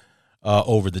win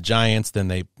over the Giants. Then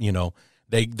they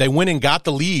went and got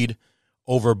the lead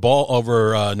over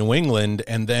New England,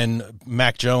 and then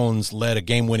Mac Jones led a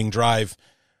game-winning drive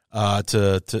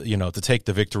to take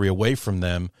the victory away from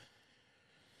them.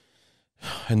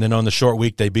 And then on the short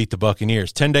week, they beat the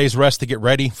Buccaneers. 10 days rest to get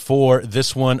ready for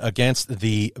this one against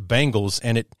the Bengals,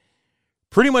 and it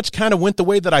pretty much kind of went the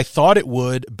way that I thought it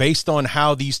would based on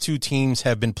how these two teams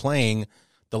have been playing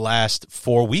the last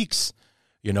 4 weeks.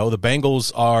 The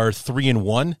Bengals are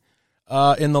 3-1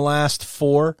 in the last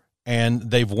 4. And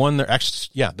they've won their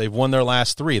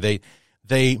last 3.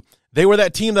 They were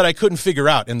that team that I couldn't figure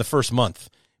out in the first month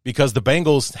because the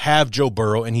Bengals have Joe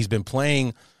Burrow and he's been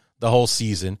playing the whole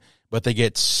season, but they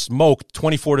get smoked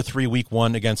 24-3 week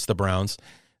 1 against the Browns.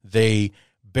 They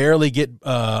barely get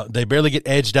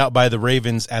edged out by the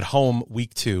Ravens at home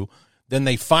week 2. Then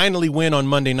they finally win on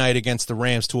Monday night against the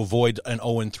Rams to avoid an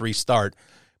 0-3 start,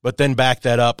 but then back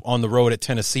that up on the road at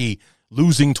Tennessee,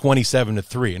 losing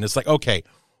 27-3. And it's like, okay,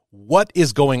 what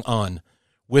is going on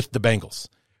with the Bengals?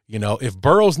 If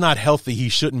Burrow's not healthy, he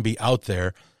shouldn't be out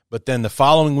there. But then the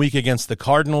following week against the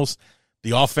Cardinals,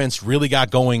 the offense really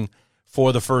got going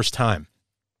for the first time.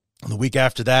 The week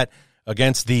after that,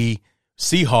 against the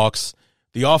Seahawks,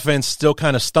 the offense still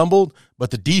kind of stumbled,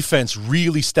 but the defense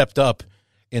really stepped up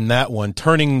in that one,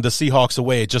 turning the Seahawks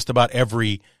away at just about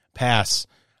every pass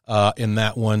in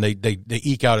that one. They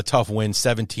eke out a tough win,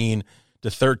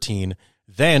 17-13.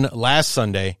 Then last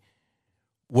Sunday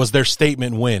was their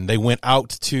statement win. They went out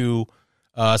to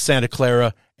Santa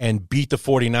Clara and beat the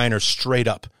 49ers straight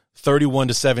up,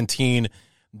 31-17.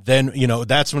 Then,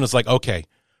 that's when it's like, okay,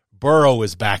 Burrow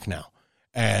is back now.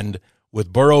 And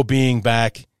with Burrow being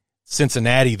back,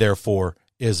 Cincinnati, therefore,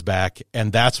 is back.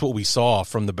 And that's what we saw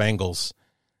from the Bengals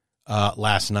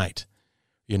last night.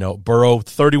 Burrow,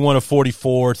 31 of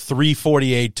 44,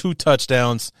 348, 2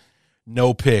 touchdowns,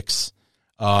 no picks.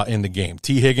 In the game.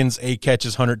 T. Higgins, 8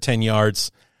 catches, 110 yards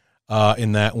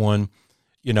in that one.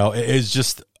 It's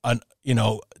just,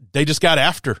 they just got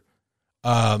after.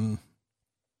 They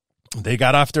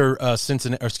got after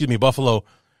Buffalo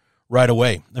right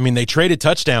away. They traded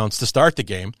touchdowns to start the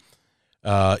game.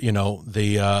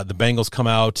 The Bengals come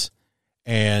out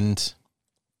and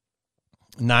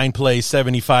 9 plays,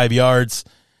 75 yards,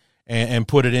 and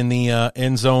put it in the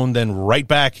end zone. Then right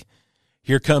back,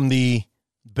 here come the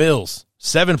Bills.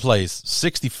 7 plays,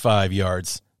 65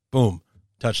 yards, boom,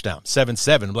 touchdown,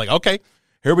 7-7. I'm like, okay,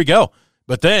 here we go.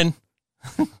 But then,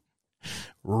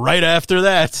 right after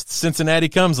that, Cincinnati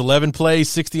comes, 11 plays,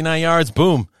 69 yards,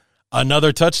 boom,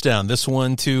 another touchdown. This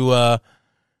one to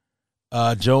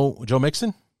Joe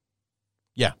Mixon?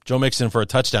 Yeah, Joe Mixon for a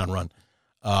touchdown run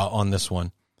on this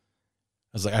one.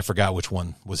 I was like, I forgot which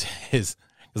one was his,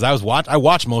 because I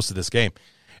watched most of this game.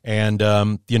 And,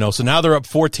 so now they're up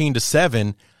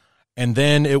 14-7. And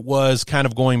then it was kind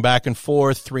of going back and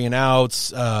forth, 3 and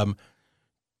outs. Not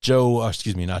Joe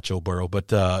Burrow,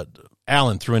 but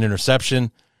Allen threw an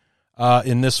interception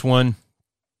in this one,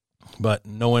 but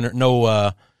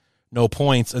no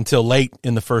points until late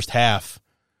in the first half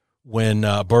when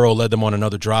Burrow led them on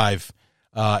another drive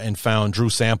and found Drew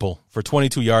Sample for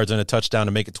 22 yards and a touchdown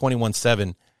to make it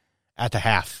 21-7 at the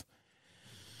half.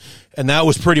 And that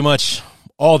was pretty much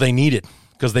all they needed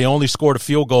because they only scored a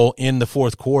field goal in the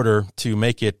fourth quarter to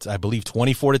make it, I believe,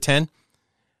 24-10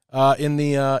 in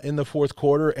the fourth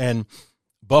quarter. And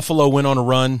Buffalo went on a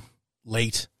run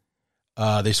late.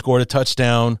 They scored a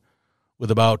touchdown with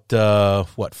about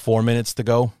 4 minutes to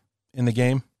go in the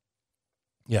game.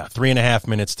 Yeah, 3.5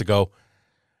 minutes to go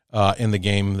in the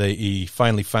game. He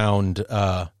finally found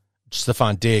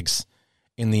Stephon Diggs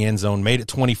in the end zone, made it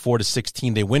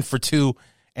 24-16. They went for 2,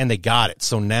 and they got it.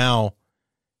 So now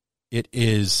it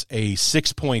is a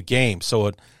 6-point game.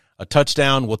 So a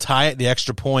touchdown will tie it. The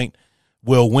extra point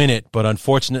will win it. But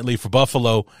unfortunately for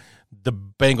Buffalo, the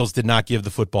Bengals did not give the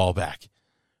football back.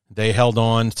 They held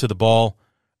on to the ball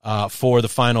for the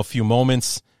final few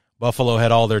moments. Buffalo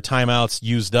had all their timeouts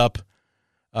used up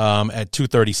at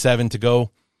 2:37 to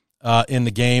go in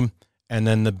the game, and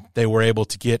then they were able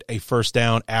to get a first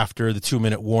down after the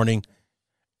 2-minute warning,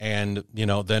 and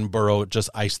then Burrow just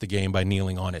iced the game by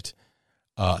kneeling on it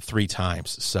 3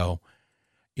 times. So,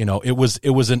 it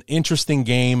was an interesting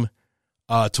game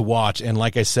to watch, and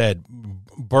like I said,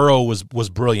 Burrow was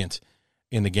brilliant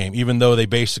in the game, even though they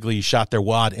basically shot their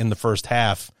wad in the first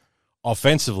half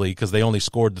offensively because they only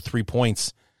scored the 3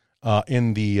 points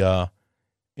in the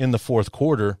fourth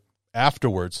quarter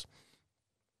afterwards.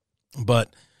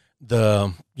 But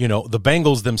the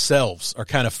Bengals themselves are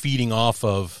kind of feeding off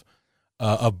of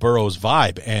Burrow's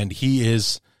vibe, and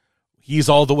he's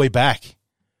all the way back.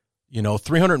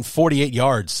 348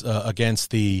 yards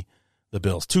against the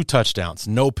Bills, 2 touchdowns,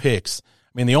 no picks.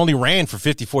 I mean, they only ran for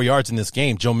 54 yards in this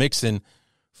game. Joe Mixon,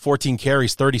 14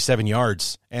 carries, 37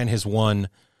 yards, and his 1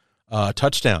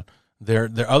 touchdown. They're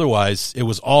otherwise, it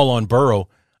was all on Burrow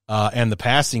and the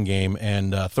passing game,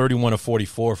 and 31 of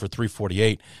 44 for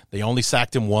 348. They only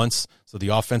sacked him once, so the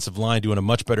offensive line doing a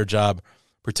much better job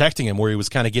protecting him, where he was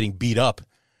kind of getting beat up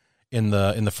in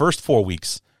the first 4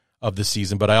 weeks of the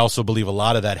season. But I also believe a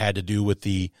lot of that had to do with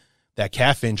that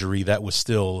calf injury that was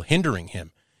still hindering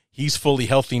him. He's fully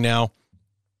healthy now.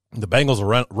 The Bengals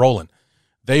are rolling.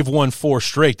 They've won 4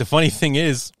 straight. The funny thing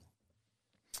is,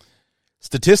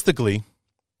 statistically,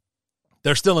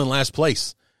 they're still in last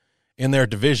place in their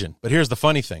division. But here's the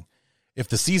funny thing. If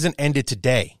the season ended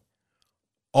today,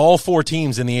 all 4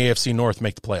 teams in the AFC North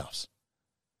make the playoffs.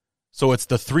 So it's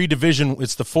the 3 division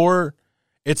winners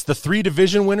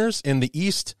in the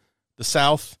East, the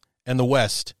South, and the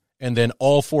West, and then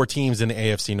all 4 teams in the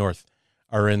AFC North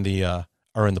are in the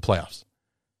playoffs.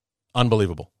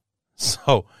 Unbelievable.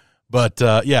 So, but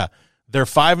yeah, they're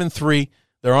 5-3.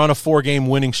 They're on a 4-game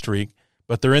winning streak,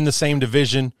 but they're in the same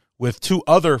division with 2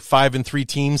 other 5-3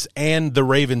 teams and the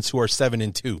Ravens, who are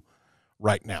 7-2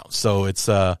 right now. So it's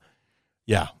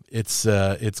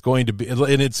it's going to be,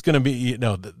 and it's going to be,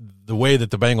 the way that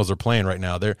the Bengals are playing right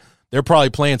now. They're probably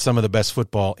playing some of the best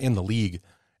football in the league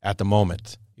at the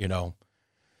moment.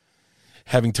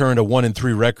 Having turned a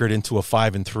 1-3 record into a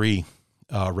 5-3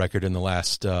 record in the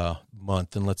last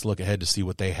month. And let's look ahead to see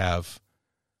what they have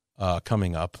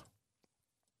coming up.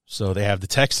 So they have the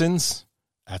Texans.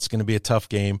 That's going to be a tough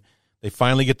game. They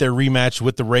finally get their rematch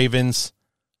with the Ravens.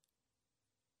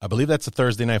 I believe that's a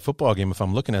Thursday night football game, if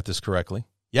I'm looking at this correctly.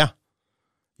 Yeah.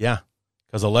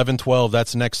 Because 11-12,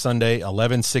 that's next Sunday.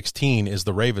 11-16 is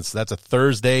the Ravens. So that's a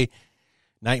Thursday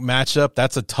night matchup.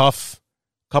 That's a tough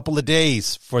couple of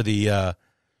days for the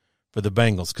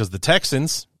Bengals, because the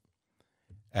Texans,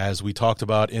 as we talked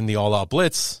about in the All-Out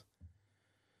Blitz,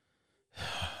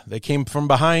 they came from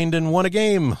behind and won a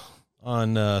game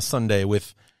on Sunday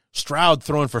with Stroud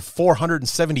throwing for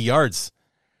 470 yards.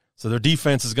 So their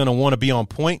defense is going to want to be on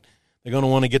point. They're going to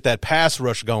want to get that pass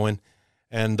rush going,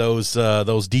 and those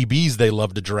DBs they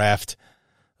love to draft,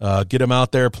 get them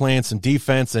out there playing some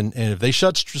defense. And if they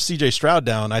shut C.J. Stroud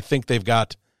down, I think they've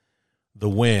got the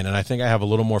win. And I think I have a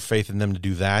little more faith in them to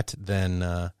do that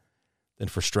than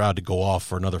for Stroud to go off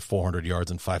for another 400 yards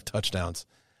and 5 touchdowns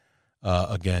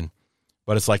again.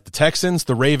 But it's like the Texans,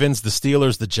 the Ravens, the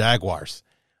Steelers, the Jaguars.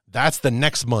 That's the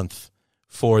next month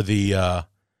for the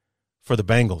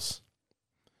Bengals.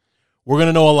 We're going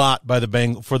to know a lot about the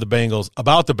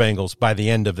Bengals by the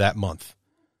end of that month.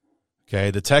 Okay,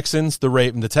 the Texans,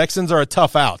 the Texans are a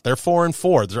tough out. They're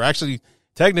 4-4. They're actually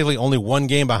technically only 1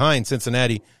 game behind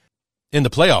Cincinnati in the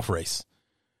playoff race.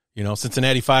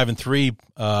 Cincinnati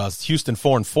 5-3, Houston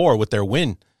 4-4 with their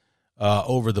win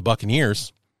over the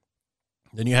Buccaneers.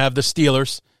 Then you have the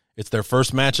Steelers. It's their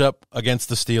first matchup against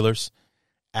the Steelers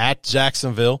at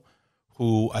Jacksonville,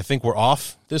 who I think were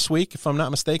off this week, if I'm not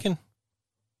mistaken.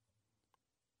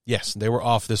 Yes, they were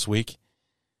off this week.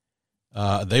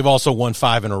 They've also won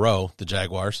 5 in a row, the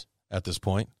Jaguars, at this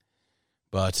point.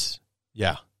 But,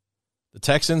 yeah, the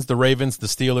Texans, the Ravens, the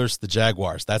Steelers, the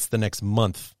Jaguars. That's the next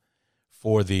month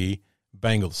for the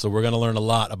Bengals. So we're going to learn a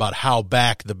lot about how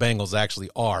back the Bengals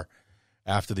actually are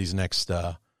after these next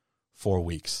 4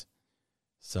 weeks.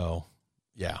 So,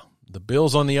 yeah, the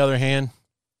Bills, on the other hand,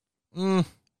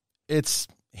 it's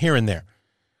here and there.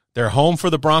 They're home for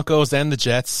the Broncos and the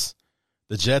Jets.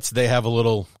 The Jets, they have a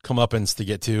little comeuppance to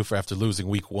get to for after losing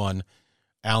week 1.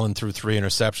 Allen threw 3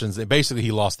 interceptions. Basically,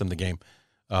 he lost them the game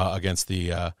against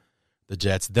the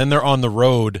Jets. Then they're on the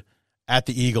road at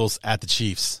the Eagles, at the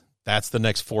Chiefs. That's the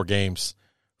next 4 games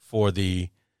for the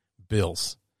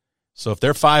Bills. So if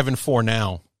they're 5-4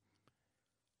 now,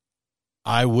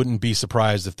 I wouldn't be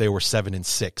surprised if they were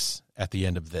 7-6 at the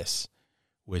end of this,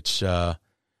 which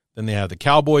then they have the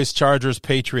Cowboys, Chargers,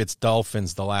 Patriots,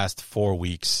 Dolphins the last 4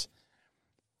 weeks.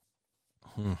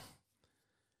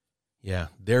 Yeah,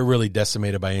 they're really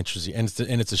decimated by injuries, and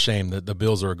it's a shame that the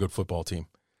Bills are a good football team.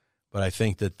 But I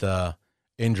think that the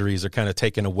injuries are kind of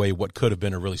taking away what could have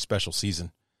been a really special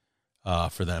season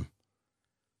for them.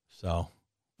 So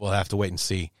we'll have to wait and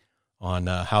see on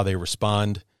how they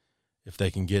respond, if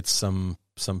they can get some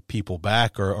people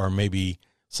back or maybe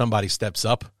somebody steps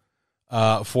up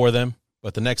for them.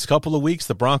 But the next couple of weeks,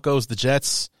 the Broncos, the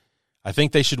Jets, I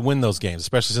think they should win those games,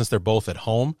 especially since they're both at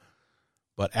home.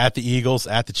 But at the Eagles,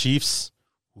 at the Chiefs,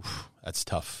 that's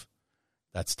tough.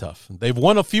 That's tough. They've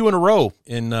won a few in a row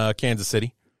in Kansas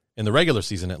City, in the regular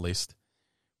season at least.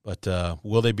 But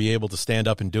will they be able to stand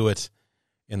up and do it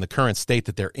in the current state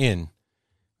that they're in?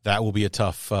 That will be a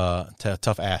tough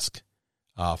ask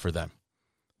for them.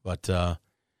 But,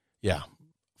 yeah,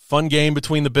 fun game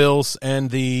between the Bills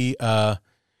and the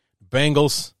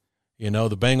Bengals. You know,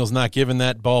 the Bengals not giving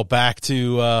that ball back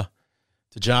to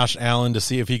Josh Allen to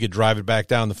see if he could drive it back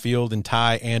down the field and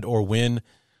tie and or win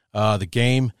the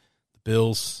game. The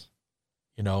Bills,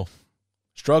 you know,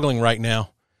 struggling right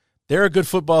now. They're a good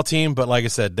football team, but like I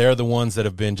said, they're the ones that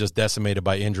have been just decimated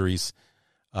by injuries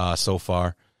so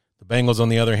far. The Bengals, on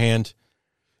the other hand,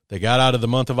 they got out of the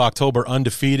month of October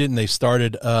undefeated, and they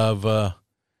started up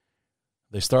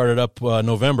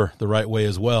November the right way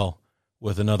as well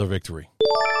with another victory.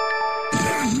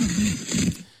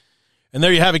 And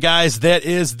there you have it, guys. That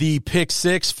is the Pick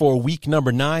 6 for week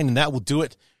number 9, and that will do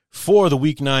it for the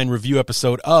week 9 review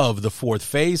episode of the Fourth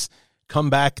Phase. Come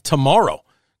back tomorrow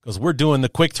because we're doing the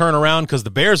quick turnaround because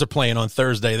the Bears are playing on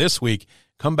Thursday this week.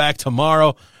 Come back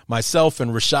tomorrow. Myself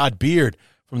and Rashad Beard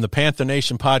from the Panther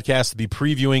Nation podcast to be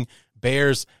previewing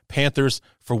Bears-Panthers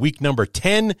for week number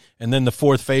 10, and then the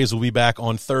Fourth Phase will be back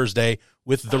on Thursday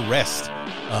with the rest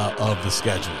of the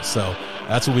schedule. So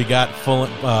that's what we got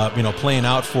playing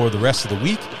out for the rest of the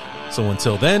week. So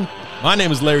until then, my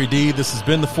name is Larry D. This has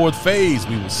been the Fourth Phase.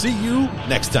 We will see you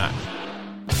next time.